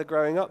don't know whether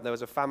growing up there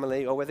was a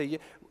family or whether you...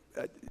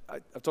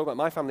 I'll talk about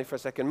my family for a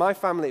second. My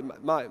family,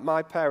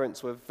 my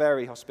parents were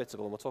very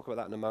hospitable, and we'll talk about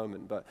that in a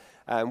moment. But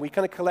we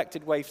kind of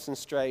collected waifs and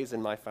strays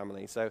in my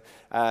family. So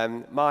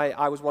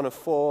I was one of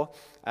 4.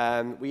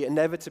 We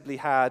inevitably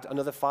had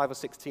another 5 or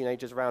 6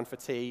 teenagers around for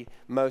tea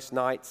most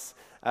nights.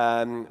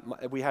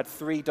 We had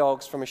 3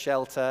 dogs from a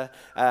shelter.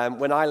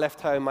 When I left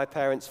home, my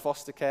parents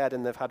foster cared,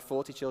 and they've had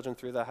 40 children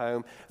through their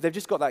home. They've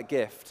just got that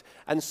gift.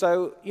 And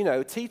so,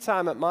 tea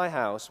time at my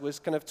house was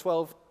kind of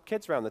 12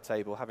 kids around the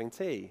table having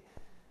tea.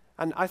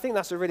 And I think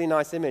that's a really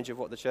nice image of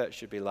what the church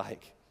should be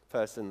like,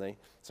 personally.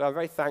 So I'm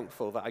very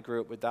thankful that I grew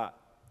up with that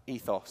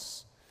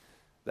ethos,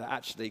 that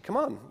actually, come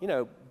on,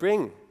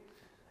 bring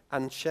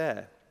and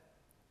share.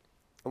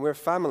 And we're a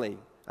family,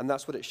 and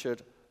that's what it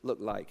should look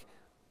like.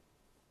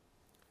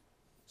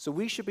 So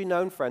we should be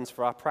known, friends,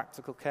 for our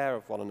practical care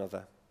of one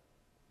another.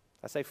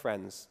 I say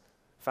friends,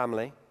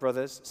 family,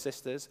 brothers,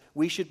 sisters.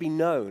 We should be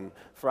known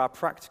for our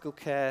practical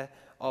care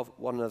of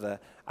one another.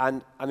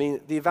 And,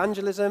 the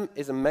evangelism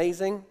is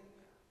amazing.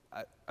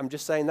 I'm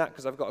just saying that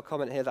because I've got a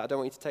comment here that I don't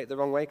want you to take the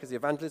wrong way, because the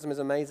evangelism is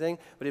amazing.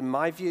 But in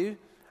my view,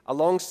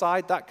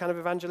 alongside that kind of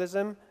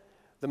evangelism,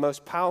 the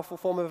most powerful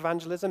form of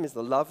evangelism is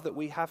the love that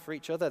we have for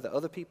each other that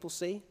other people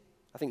see.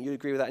 I think you'd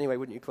agree with that anyway,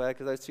 wouldn't you, Claire?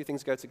 Because those two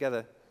things go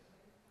together.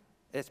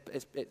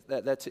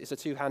 It's a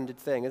two-handed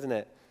thing, isn't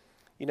it?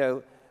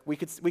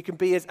 We can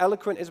be as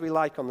eloquent as we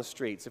like on the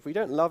streets. If we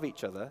don't love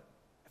each other,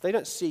 if they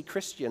don't see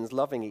Christians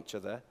loving each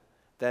other,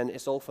 then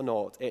it's all for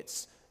naught.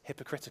 It's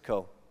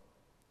hypocritical.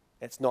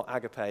 It's not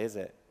agape, is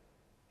it?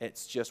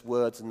 It's just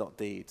words and not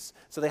deeds.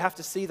 So they have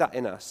to see that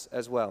in us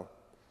as well.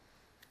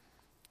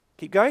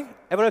 Keep going?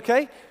 Everyone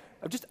okay?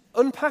 I'm just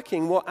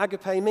unpacking what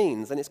agape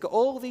means, and it's got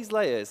all these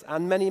layers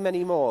and many,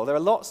 many more. There are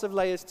lots of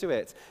layers to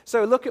it.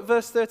 So look at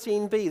verse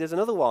 13b. There's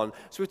another one.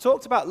 So we've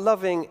talked about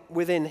loving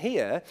within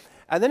here,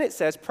 and then it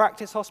says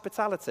practice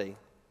hospitality.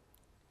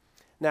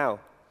 Now,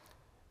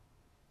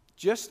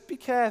 just be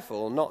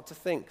careful not to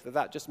think that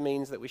that just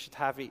means that we should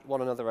have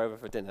one another over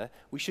for dinner.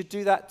 We should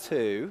do that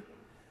too.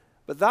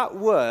 But that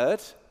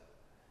word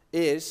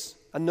is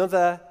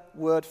another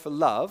word for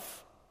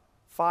love,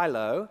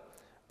 philo,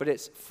 but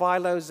it's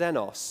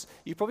philoxenos.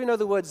 You probably know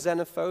the word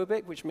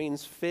xenophobic, which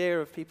means fear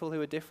of people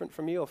who are different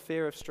from you or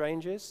fear of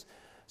strangers.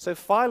 So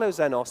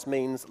philoxenos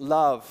means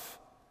love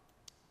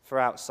for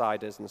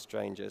outsiders and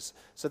strangers.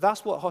 So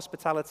that's what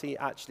hospitality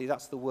actually,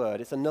 that's the word.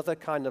 It's another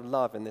kind of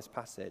love in this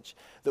passage,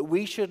 that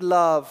we should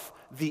love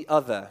the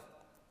other.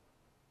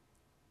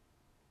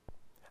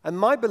 And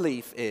my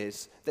belief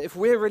is that if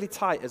we're really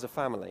tight as a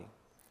family,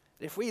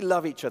 if we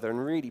love each other in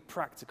really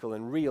practical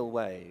and real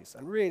ways,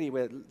 and really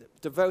we're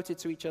devoted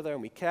to each other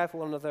and we care for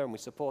one another and we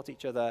support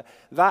each other,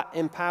 that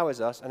empowers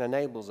us and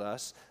enables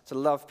us to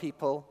love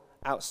people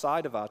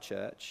outside of our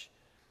church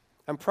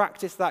and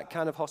practice that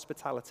kind of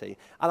hospitality.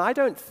 And I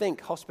don't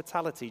think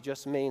hospitality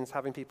just means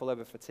having people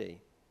over for tea,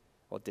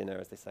 or dinner,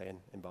 as they say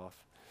in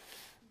Bath.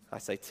 I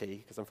say tea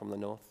because I'm from the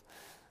north.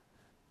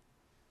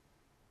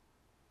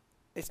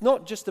 It's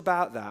not just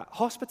about that.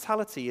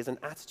 Hospitality is an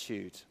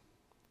attitude.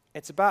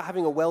 It's about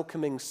having a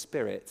welcoming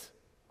spirit.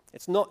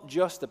 It's not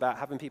just about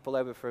having people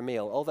over for a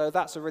meal, although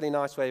that's a really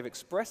nice way of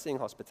expressing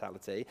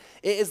hospitality.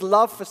 It is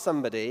love for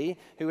somebody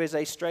who is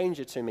a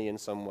stranger to me in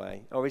some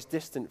way or is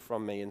distant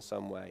from me in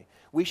some way.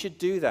 We should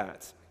do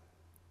that.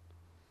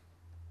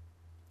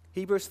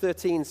 Hebrews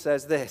 13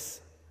 says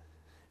this,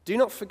 "Do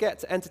not forget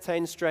to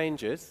entertain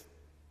strangers,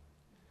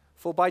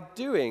 for by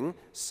doing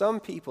some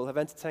people have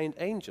entertained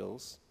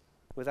angels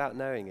without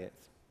knowing it."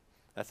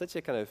 That's such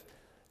a kind of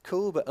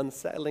cool but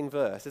unsettling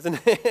verse, isn't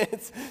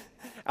it?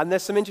 And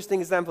there's some interesting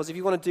examples. If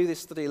you want to do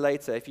this study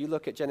later, if you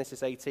look at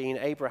Genesis 18,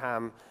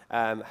 Abraham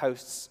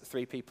hosts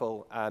 3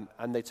 people,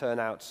 and they turn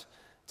out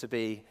to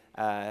be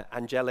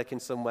angelic in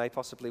some way,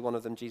 possibly one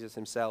of them Jesus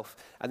himself.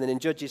 And then in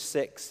Judges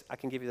 6, I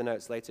can give you the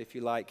notes later if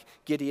you like,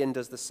 Gideon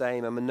does the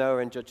same, and Manoah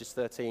in Judges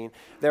 13.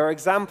 There are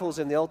examples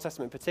in the Old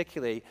Testament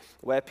particularly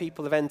where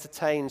people have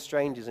entertained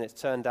strangers and it's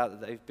turned out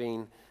that they've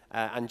been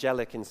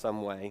angelic in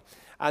some way.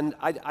 And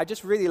I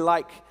just really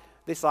like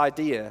this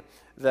idea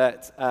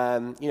that,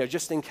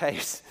 just in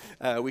case,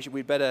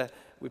 we'd better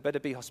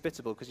be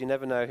hospitable because you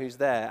never know who's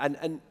there.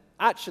 And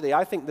actually,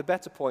 I think the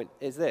better point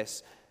is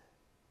this.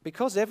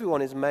 Because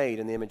everyone is made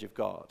in the image of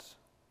God,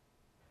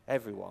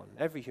 everyone,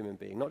 every human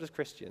being, not just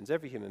Christians,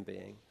 every human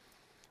being,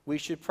 we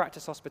should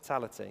practice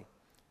hospitality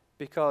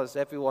because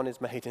everyone is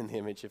made in the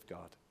image of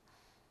God.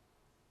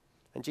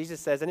 And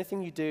Jesus says,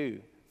 anything you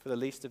do for the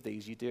least of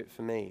these, you do it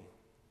for me.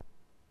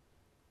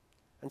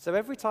 And so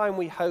every time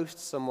we host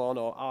someone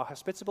or are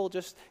hospitable,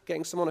 just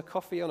getting someone a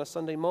coffee on a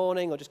Sunday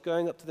morning or just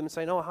going up to them and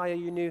saying, "Oh, hi, are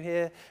you new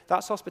here?"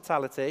 That's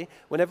hospitality.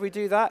 Whenever we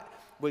do that,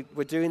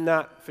 we're doing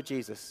that for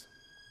Jesus.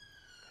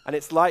 And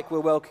it's like we're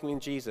welcoming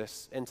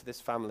Jesus into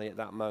this family at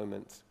that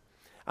moment.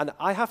 And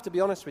I have to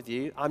be honest with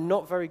you, I'm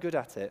not very good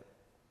at it.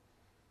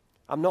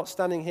 I'm not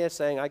standing here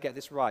saying I get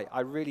this right.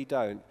 I really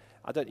don't.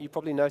 You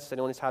probably noticed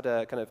anyone who's had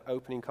a kind of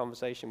opening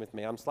conversation with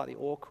me. I'm slightly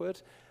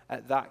awkward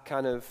at that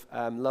kind of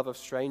love of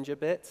stranger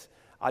bit.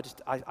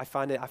 I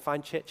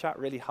find chit-chat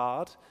really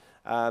hard.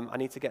 I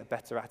need to get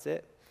better at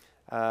it.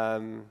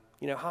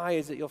 Hi,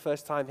 is it your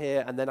first time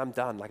here? And then I'm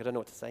done. Like, I don't know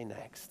what to say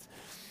next.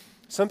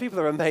 Some people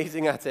are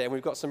amazing at it, and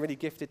we've got some really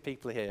gifted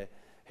people here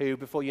who,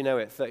 before you know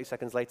it, 30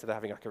 seconds later, they're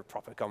having like a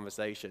proper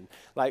conversation.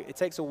 Like, it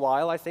takes a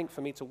while, I think,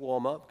 for me to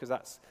warm up, because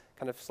that's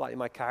kind of slightly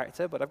my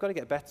character, but I've got to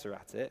get better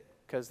at it,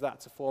 because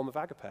that's a form of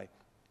agape.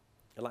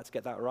 I'd like to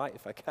get that right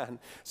if I can.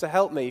 So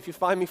help me. If you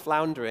find me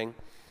floundering,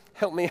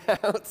 help me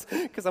out,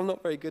 because I'm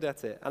not very good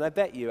at it. And I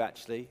bet you,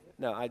 actually,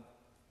 there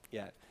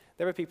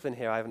are people in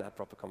here I haven't had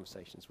proper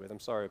conversations with. I'm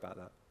sorry about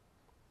that.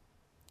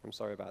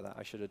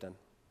 I should have done.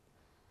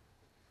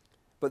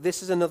 But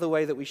this is another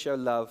way that we show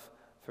love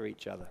for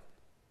each other.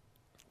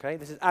 Okay,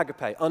 this is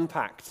agape,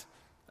 unpacked,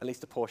 at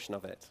least a portion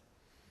of it.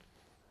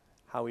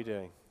 How are we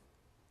doing?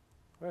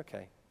 We're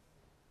okay.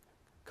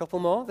 Couple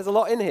more? There's a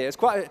lot in here.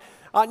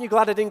 Aren't you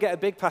glad I didn't get a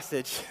big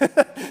passage?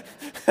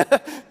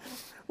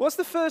 What's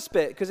the first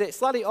bit? Because it's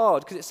slightly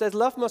odd, because it says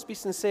love must be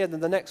sincere, and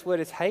then the next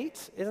word is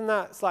hate. Isn't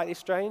that slightly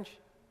strange?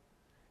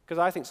 Because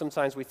I think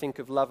sometimes we think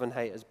of love and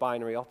hate as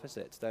binary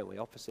opposites, don't we?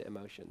 Opposite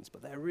emotions.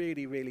 But they're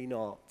really, really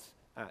not,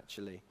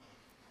 actually.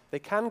 They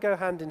can go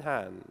hand in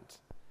hand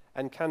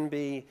and can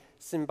be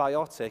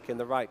symbiotic in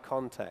the right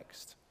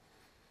context.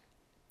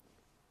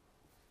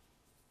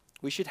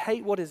 We should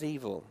hate what is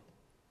evil.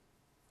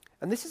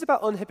 And this is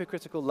about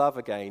unhypocritical love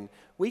again.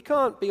 We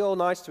can't be all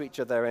nice to each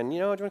other and, do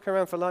you want to come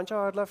around for lunch? Oh,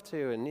 I'd love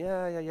to. And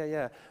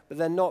yeah. But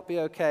then not be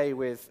okay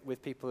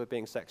with people who are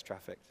being sex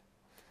trafficked.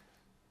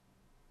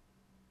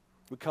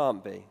 We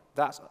can't be.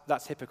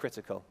 That's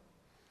hypocritical.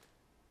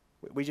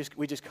 We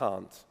just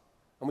can't.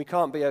 And we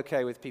can't be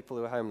okay with people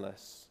who are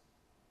homeless.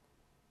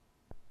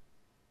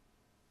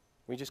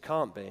 We just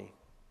can't be.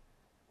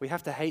 We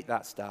have to hate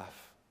that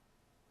stuff.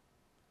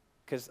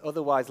 Because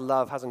otherwise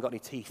love hasn't got any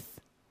teeth.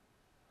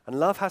 And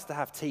love has to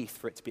have teeth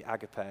for it to be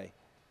agape.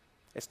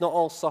 It's not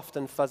all soft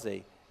and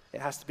fuzzy.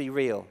 It has to be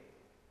real.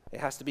 It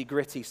has to be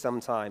gritty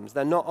sometimes.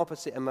 They're not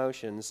opposite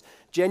emotions.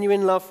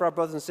 Genuine love for our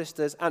brothers and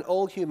sisters and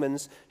all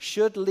humans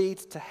should lead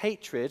to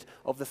hatred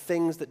of the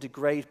things that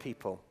degrade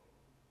people.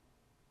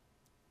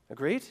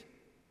 Agreed?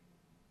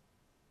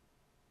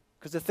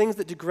 Because the things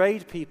that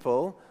degrade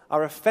people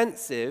are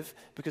offensive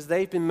because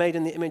they've been made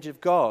in the image of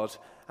God,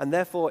 and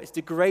therefore it's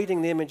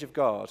degrading the image of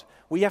God.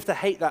 We have to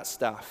hate that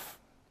stuff.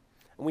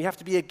 And we have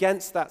to be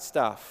against that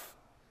stuff.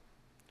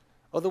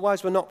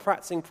 Otherwise, we're not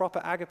practicing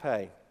proper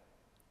agape.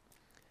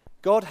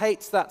 God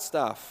hates that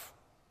stuff.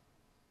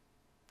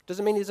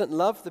 Doesn't mean he doesn't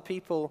love the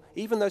people,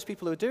 even those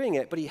people who are doing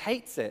it, but he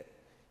hates it.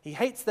 He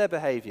hates their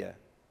behavior.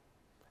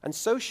 And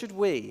so should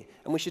we,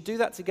 and we should do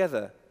that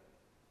together.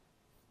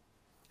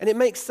 And it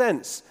makes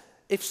sense.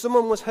 If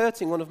someone was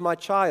hurting one of my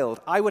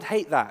child, I would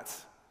hate that.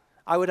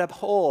 I would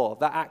abhor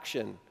that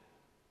action. Do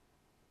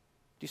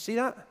you see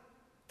that?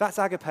 That's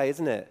agape,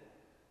 isn't it?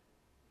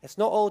 It's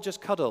not all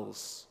just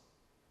cuddles.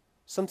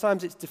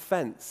 Sometimes it's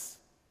defense.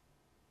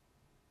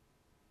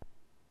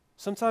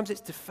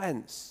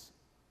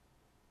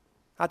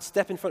 I'd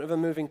step in front of a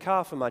moving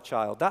car for my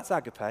child. That's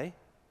agape. And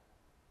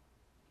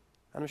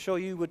I'm sure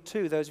you would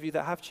too, those of you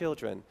that have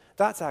children.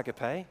 That's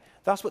agape.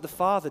 That's what the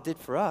Father did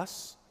for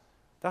us.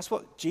 That's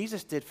what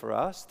Jesus did for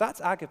us.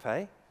 That's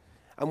agape.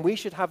 And we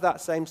should have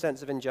that same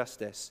sense of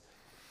injustice.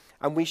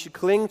 And we should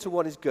cling to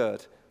what is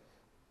good.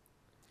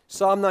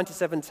 Psalm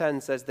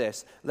 97:10 says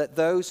this, "Let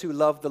those who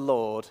love the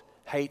Lord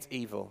hate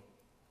evil."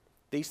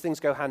 These things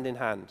go hand in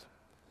hand.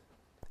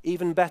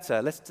 Even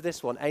better, listen to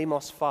this one,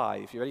 Amos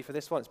 5. You ready for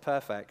this one? It's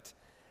perfect.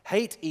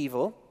 Hate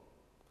evil,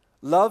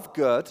 love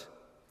good,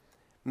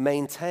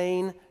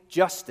 maintain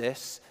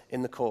justice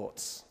in the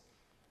courts.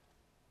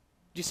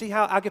 Do you see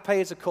how agape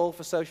is a call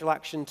for social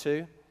action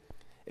too?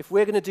 If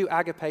we're going to do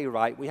agape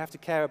right, we have to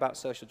care about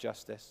social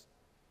justice.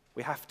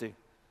 We have to.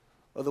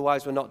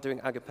 Otherwise, we're not doing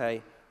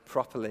agape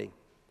properly.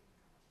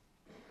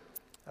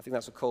 I think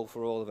that's a call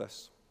for all of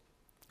us.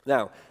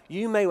 Now,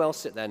 you may well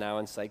sit there now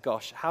and say,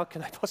 gosh, how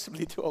can I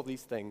possibly do all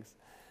these things?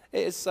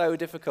 It is so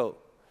difficult.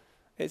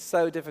 It's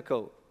so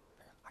difficult.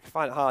 I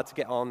find it hard to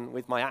get on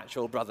with my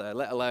actual brother,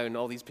 let alone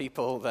all these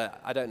people that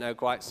I don't know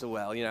quite so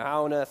well.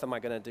 How on earth am I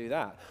going to do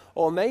that?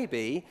 Or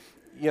maybe,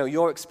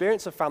 your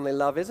experience of family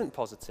love isn't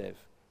positive.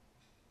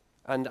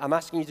 And I'm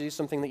asking you to do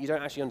something that you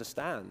don't actually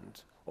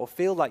understand or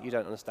feel like you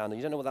don't understand, or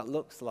you don't know what that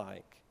looks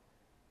like.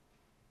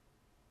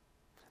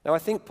 Now, I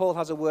think Paul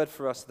has a word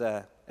for us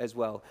there as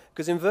well.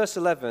 Because in verse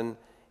 11,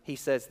 he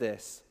says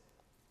this,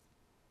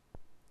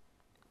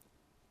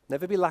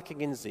 "Never be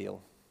lacking in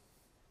zeal,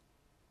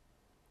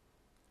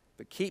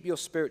 but keep your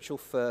spiritual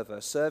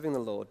fervor, serving the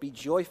Lord. Be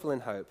joyful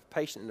in hope,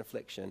 patient in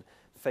affliction,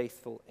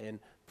 faithful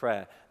in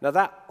prayer." Now,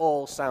 that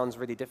all sounds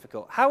really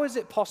difficult. How is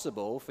it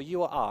possible for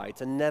you or I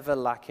to never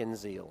lack in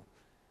zeal?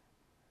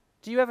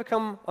 Do you ever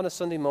come on a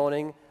Sunday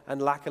morning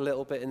and lack a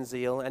little bit in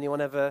zeal?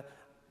 Anyone ever?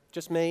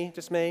 Just me?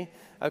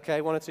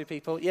 Okay, one or two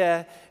people.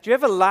 Yeah. Do you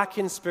ever lack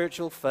in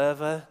spiritual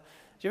fervor?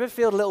 Do you ever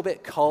feel a little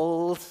bit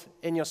cold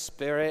in your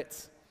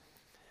spirit?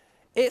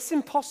 It's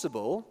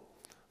impossible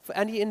for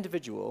any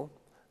individual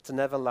to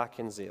never lack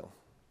in zeal.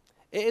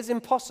 It is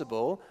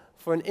impossible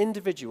for an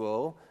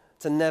individual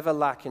to never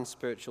lack in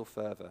spiritual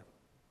fervor.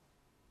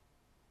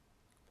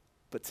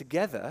 But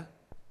together,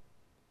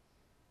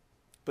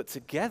 it's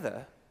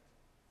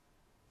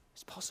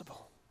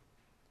possible.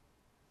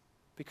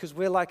 Because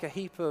we're like a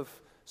heap of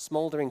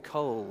smoldering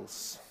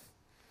coals.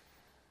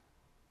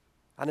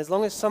 And as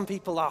long as some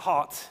people are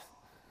hot,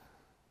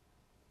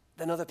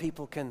 then other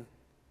people can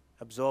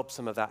absorb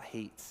some of that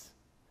heat.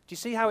 Do you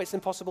see how it's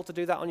impossible to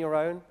do that on your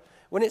own?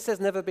 When it says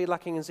never be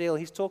lacking in zeal,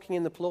 he's talking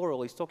in the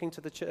plural. He's talking to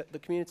the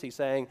community,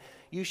 saying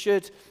you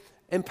should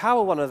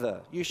empower one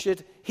another. You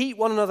should heat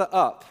one another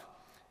up.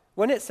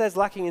 When it says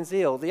lacking in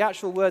zeal, the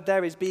actual word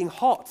there is being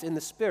hot in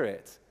the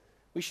Spirit.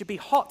 We should be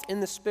hot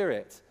in the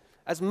Spirit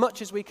as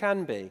much as we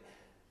can be.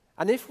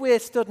 And if we're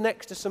stood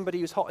next to somebody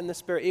who's hot in the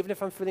Spirit, even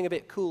if I'm feeling a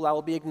bit cool, I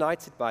will be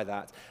ignited by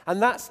that.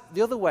 And that's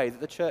the other way that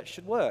the church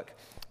should work.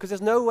 Because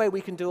there's no way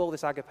we can do all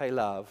this agape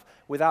love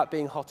without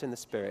being hot in the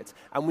Spirit.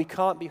 And we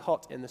can't be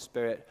hot in the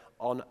Spirit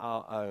on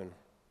our own.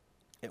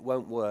 It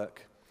won't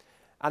work.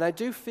 And I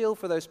do feel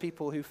for those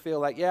people who feel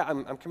like, yeah,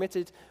 I'm a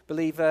committed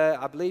believer,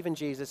 I believe in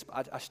Jesus,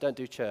 but I just don't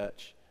do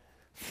church.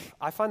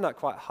 I find that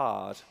quite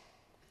hard.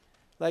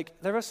 Like,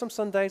 there are some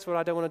Sundays where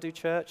I don't want to do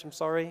church, I'm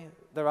sorry,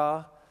 there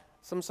are.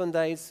 Some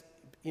Sundays,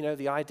 you know,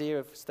 the idea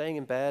of staying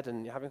in bed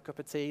and having a cup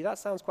of tea, that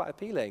sounds quite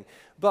appealing.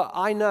 But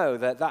I know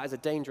that that is a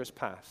dangerous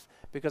path,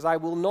 because I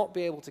will not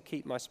be able to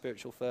keep my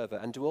spiritual fervor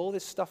and do all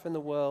this stuff in the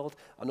world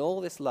and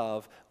all this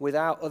love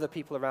without other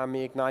people around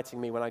me igniting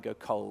me when I go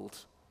cold.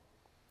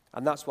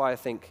 And that's why I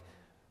think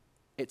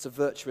it's a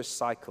virtuous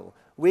cycle.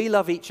 We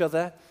love each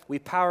other, we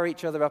power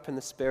each other up in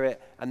the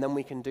Spirit, and then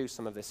we can do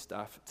some of this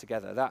stuff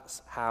together.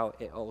 That's how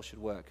it all should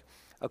work.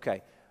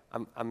 Okay,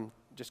 I'm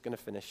just going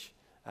to finish.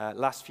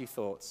 Last few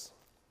thoughts.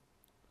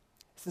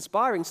 It's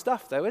inspiring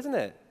stuff, though, isn't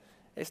it?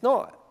 It's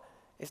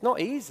not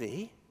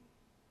easy.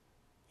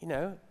 You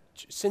know,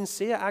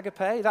 sincere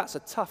agape, that's a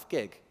tough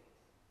gig.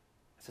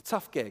 It's a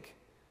tough gig.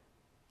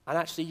 And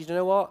actually, you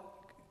know what?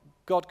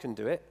 God can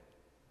do it.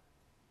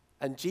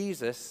 And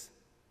Jesus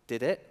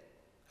did it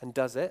and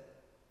does it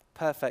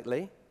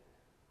perfectly.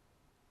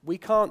 We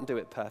can't do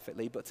it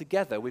perfectly, but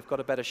together we've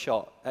got a better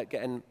shot at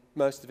getting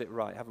most of it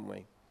right, haven't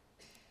we?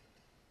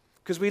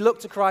 Because we look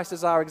to Christ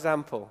as our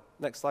example.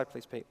 Next slide,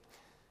 please, Pete.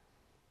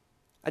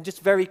 And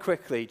just very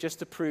quickly, just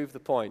to prove the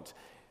point,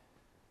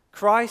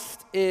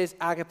 Christ is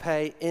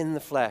agape in the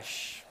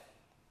flesh.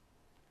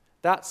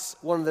 That's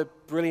one of the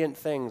brilliant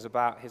things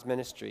about his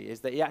ministry,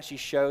 is that he actually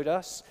showed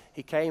us.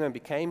 He came and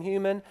became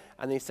human,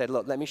 and he said,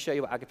 look, let me show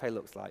you what agape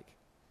looks like.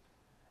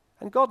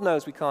 And God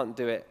knows we can't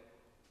do it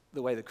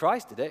the way that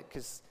Christ did it,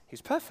 because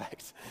he's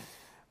perfect.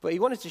 But he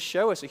wanted to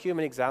show us a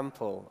human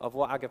example of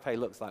what agape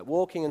looks like,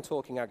 walking and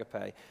talking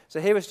agape. So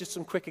here is just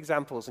some quick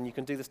examples, and you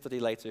can do the study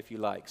later if you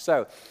like.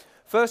 So,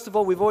 first of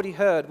all, we've already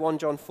heard 1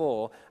 John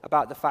 4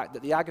 about the fact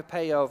that the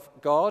agape of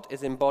God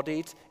is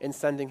embodied in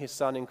sending his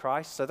Son in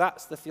Christ. So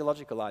that's the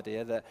theological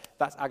idea, that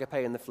that's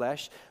agape in the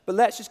flesh. But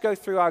let's just go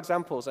through our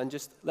examples and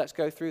just let's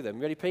go through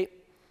them. Ready, Pete?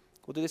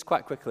 We'll do this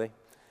quite quickly.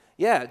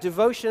 Yeah,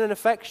 devotion and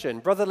affection,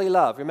 brotherly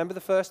love. Remember the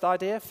first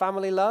idea,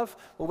 family love?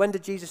 Well, when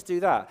did Jesus do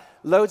that?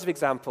 Loads of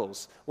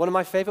examples. One of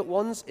my favorite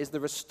ones is the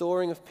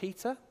restoring of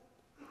Peter.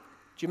 Do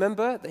you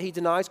remember that he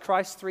denies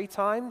Christ 3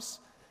 times?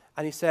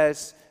 And he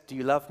says, do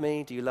you love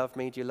me? Do you love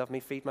me? Do you love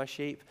me? Feed my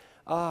sheep.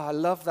 I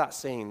love that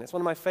scene. It's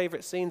one of my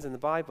favorite scenes in the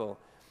Bible.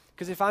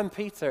 Because if I'm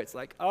Peter, it's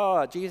like,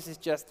 Jesus is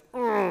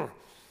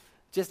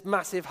just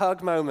massive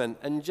hug moment,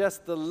 and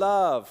just the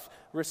love.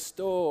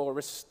 Restore,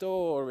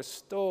 restore,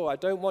 restore. I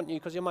don't want you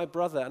because you're my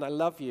brother and I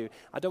love you.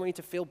 I don't want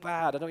you to feel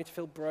bad. I don't want you to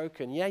feel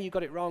broken. Yeah, you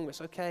got it wrong. It's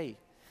okay.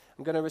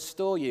 I'm going to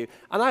restore you.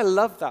 And I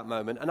love that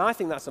moment. And I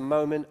think that's a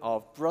moment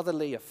of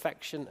brotherly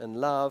affection and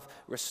love,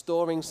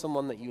 restoring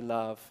someone that you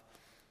love.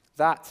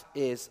 That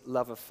is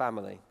love of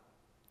family.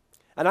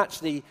 And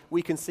actually,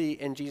 we can see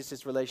in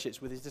Jesus'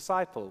 relationships with his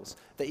disciples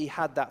that he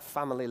had that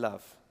family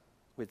love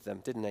with them,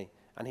 didn't he?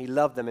 And he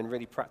loved them in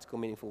really practical,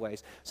 meaningful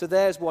ways. So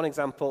there's one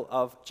example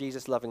of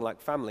Jesus loving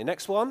like family.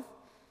 Next one.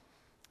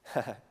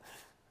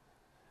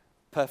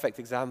 Perfect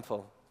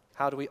example.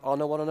 How do we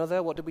honor one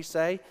another? What did we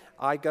say?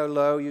 I go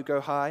low, you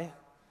go high.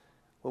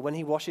 Well, when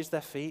he washes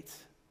their feet,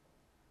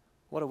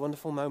 what a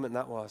wonderful moment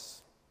that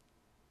was.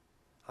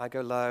 I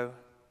go low,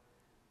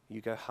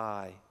 you go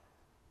high.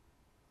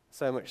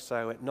 So much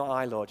so, not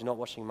I, Lord, you're not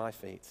washing my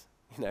feet.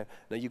 No,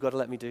 you've got to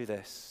let me do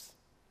this.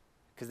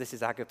 Because this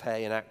is agape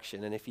in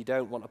action. And if you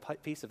don't want a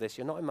piece of this,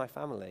 you're not in my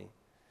family.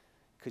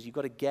 Because you've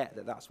got to get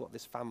that that's what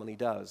this family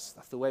does.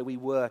 That's the way we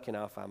work in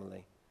our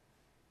family.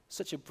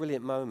 Such a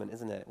brilliant moment,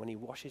 isn't it? When he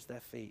washes their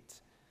feet.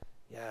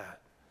 Yeah.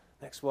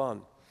 Next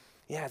one.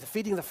 Yeah, the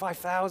feeding of the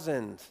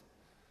 5,000.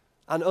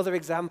 And other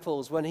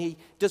examples when he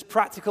does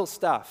practical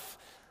stuff.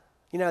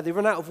 They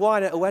run out of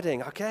wine at a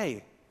wedding.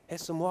 Okay,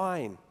 here's some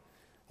wine.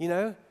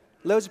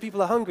 Loads of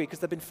people are hungry because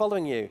they've been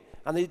following you,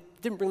 and they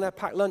didn't bring their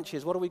packed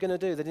lunches. What are we going to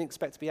do? They didn't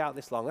expect to be out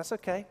this long. That's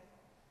okay.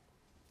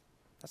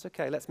 That's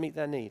okay. Let's meet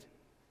their need.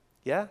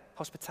 Yeah?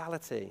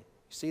 Hospitality. You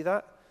see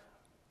that?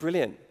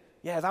 Brilliant.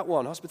 Yeah, that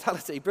one.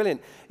 Hospitality.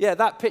 Brilliant. Yeah,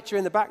 that picture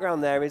in the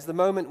background there is the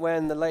moment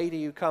when the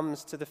lady who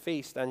comes to the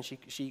feast and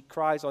she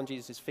cries on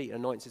Jesus' feet and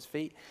anoints his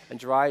feet and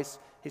dries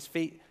his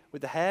feet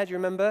with the hair. Do you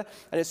remember?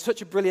 And it's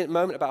such a brilliant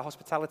moment about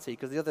hospitality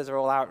because the others are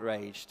all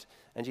outraged.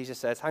 And Jesus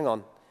says, hang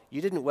on,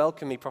 you didn't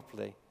welcome me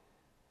properly.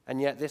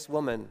 And yet this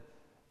woman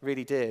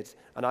really did,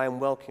 and I am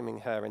welcoming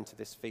her into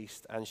this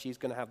feast, and she's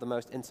going to have the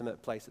most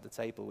intimate place at the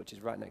table, which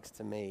is right next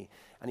to me.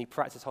 And he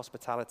practiced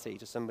hospitality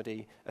to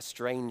somebody, a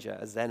stranger,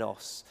 a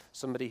xenos,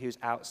 somebody who's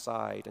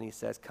outside, and he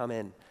says, come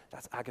in.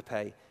 That's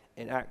agape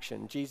in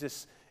action.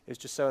 Jesus is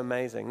just so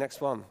amazing. Next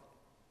one.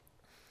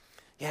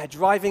 Yeah,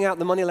 driving out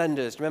the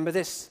moneylenders. Remember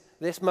this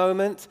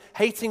moment?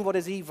 Hating what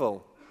is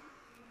evil.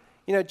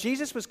 You know,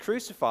 Jesus was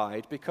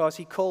crucified because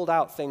he called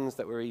out things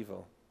that were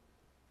evil.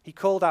 He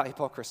called out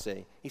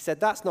hypocrisy. He said,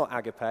 that's not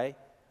agape.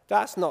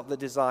 That's not the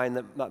design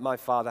that my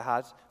Father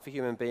had for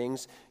human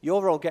beings.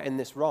 You're all getting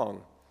this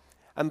wrong.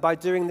 And by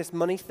doing this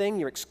money thing,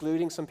 you're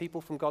excluding some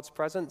people from God's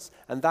presence,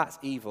 and that's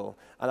evil.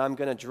 And I'm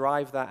going to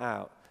drive that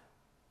out.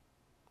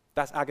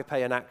 That's agape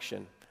in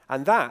action.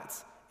 And that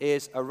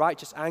is a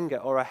righteous anger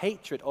or a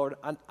hatred or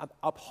an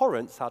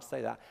abhorrence, how to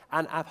say that,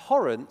 an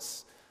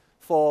abhorrence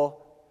for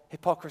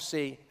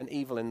hypocrisy and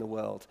evil in the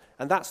world.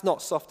 And that's not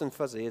soft and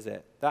fuzzy, is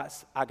it?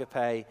 That's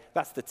agape.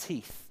 That's the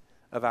teeth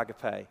of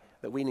agape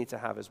that we need to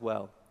have as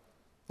well.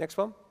 Next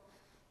one.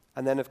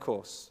 And then, of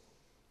course,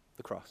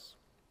 the cross.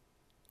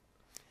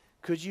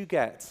 Could you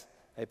get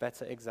a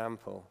better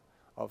example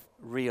of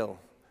real,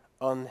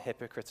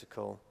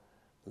 unhypocritical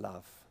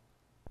love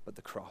but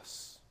the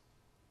cross?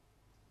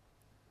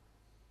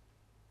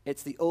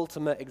 It's the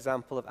ultimate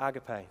example of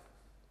agape,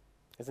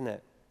 isn't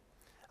it?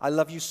 I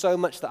love you so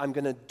much that I'm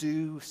going to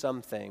do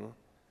something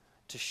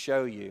to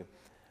show you.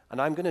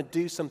 And I'm going to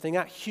do something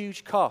at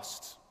huge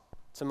cost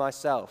to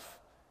myself.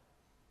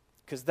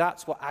 Because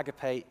that's what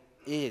agape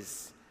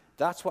is.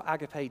 That's what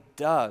agape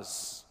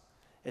does.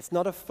 It's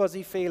not a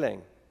fuzzy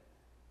feeling.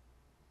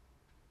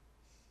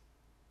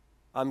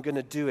 I'm going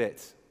to do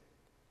it.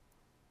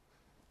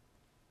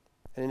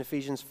 And in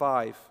Ephesians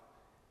 5,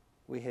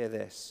 we hear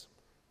this.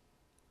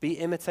 Be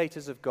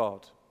imitators of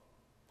God.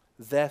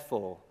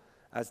 Therefore,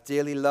 as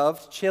dearly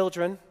loved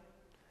children,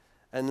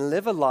 and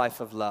live a life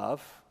of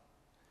love,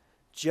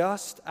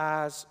 just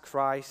as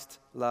Christ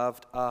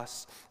loved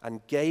us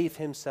and gave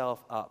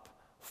himself up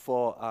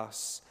for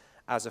us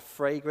as a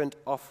fragrant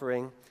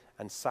offering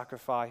and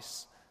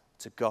sacrifice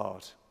to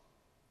God.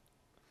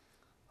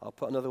 I'll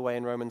put another way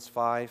in Romans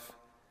 5.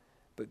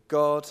 But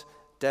God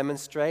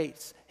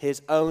demonstrates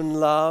his own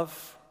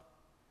love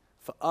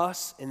for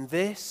us in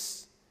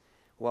this: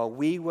 while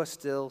we were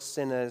still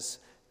sinners,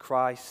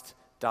 Christ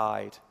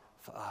died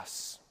for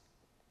us.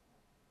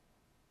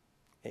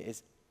 It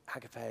is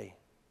agape,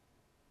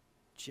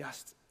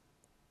 just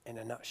in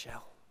a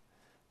nutshell,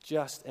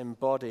 just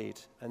embodied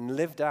and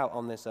lived out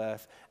on this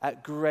earth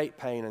at great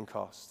pain and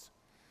cost.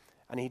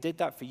 And he did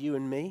that for you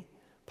and me,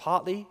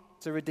 partly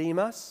to redeem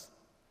us,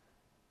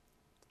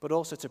 but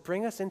also to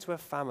bring us into a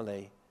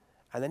family.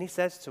 And then he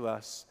says to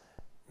us,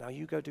 now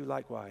you go do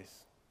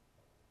likewise.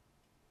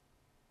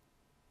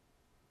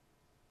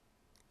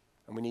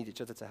 And we need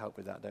each other to help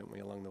with that, don't we,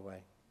 along the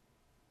way?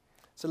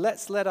 So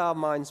let's let our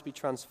minds be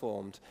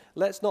transformed.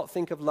 Let's not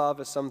think of love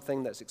as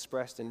something that's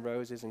expressed in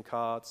roses and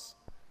cards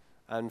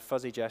and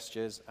fuzzy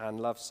gestures and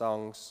love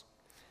songs.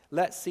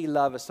 Let's see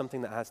love as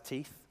something that has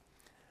teeth.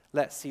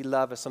 Let's see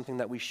love as something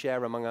that we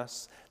share among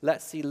us.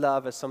 Let's see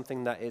love as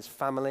something that is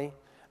family,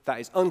 that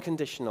is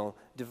unconditional,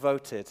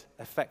 devoted,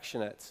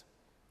 affectionate,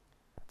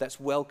 that's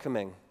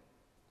welcoming,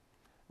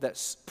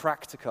 that's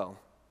practical.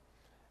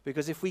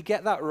 Because if we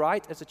get that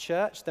right as a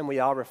church, then we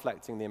are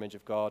reflecting the image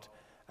of God,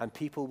 and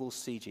people will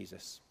see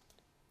Jesus.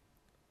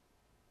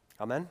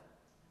 Amen?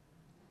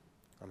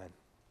 Amen.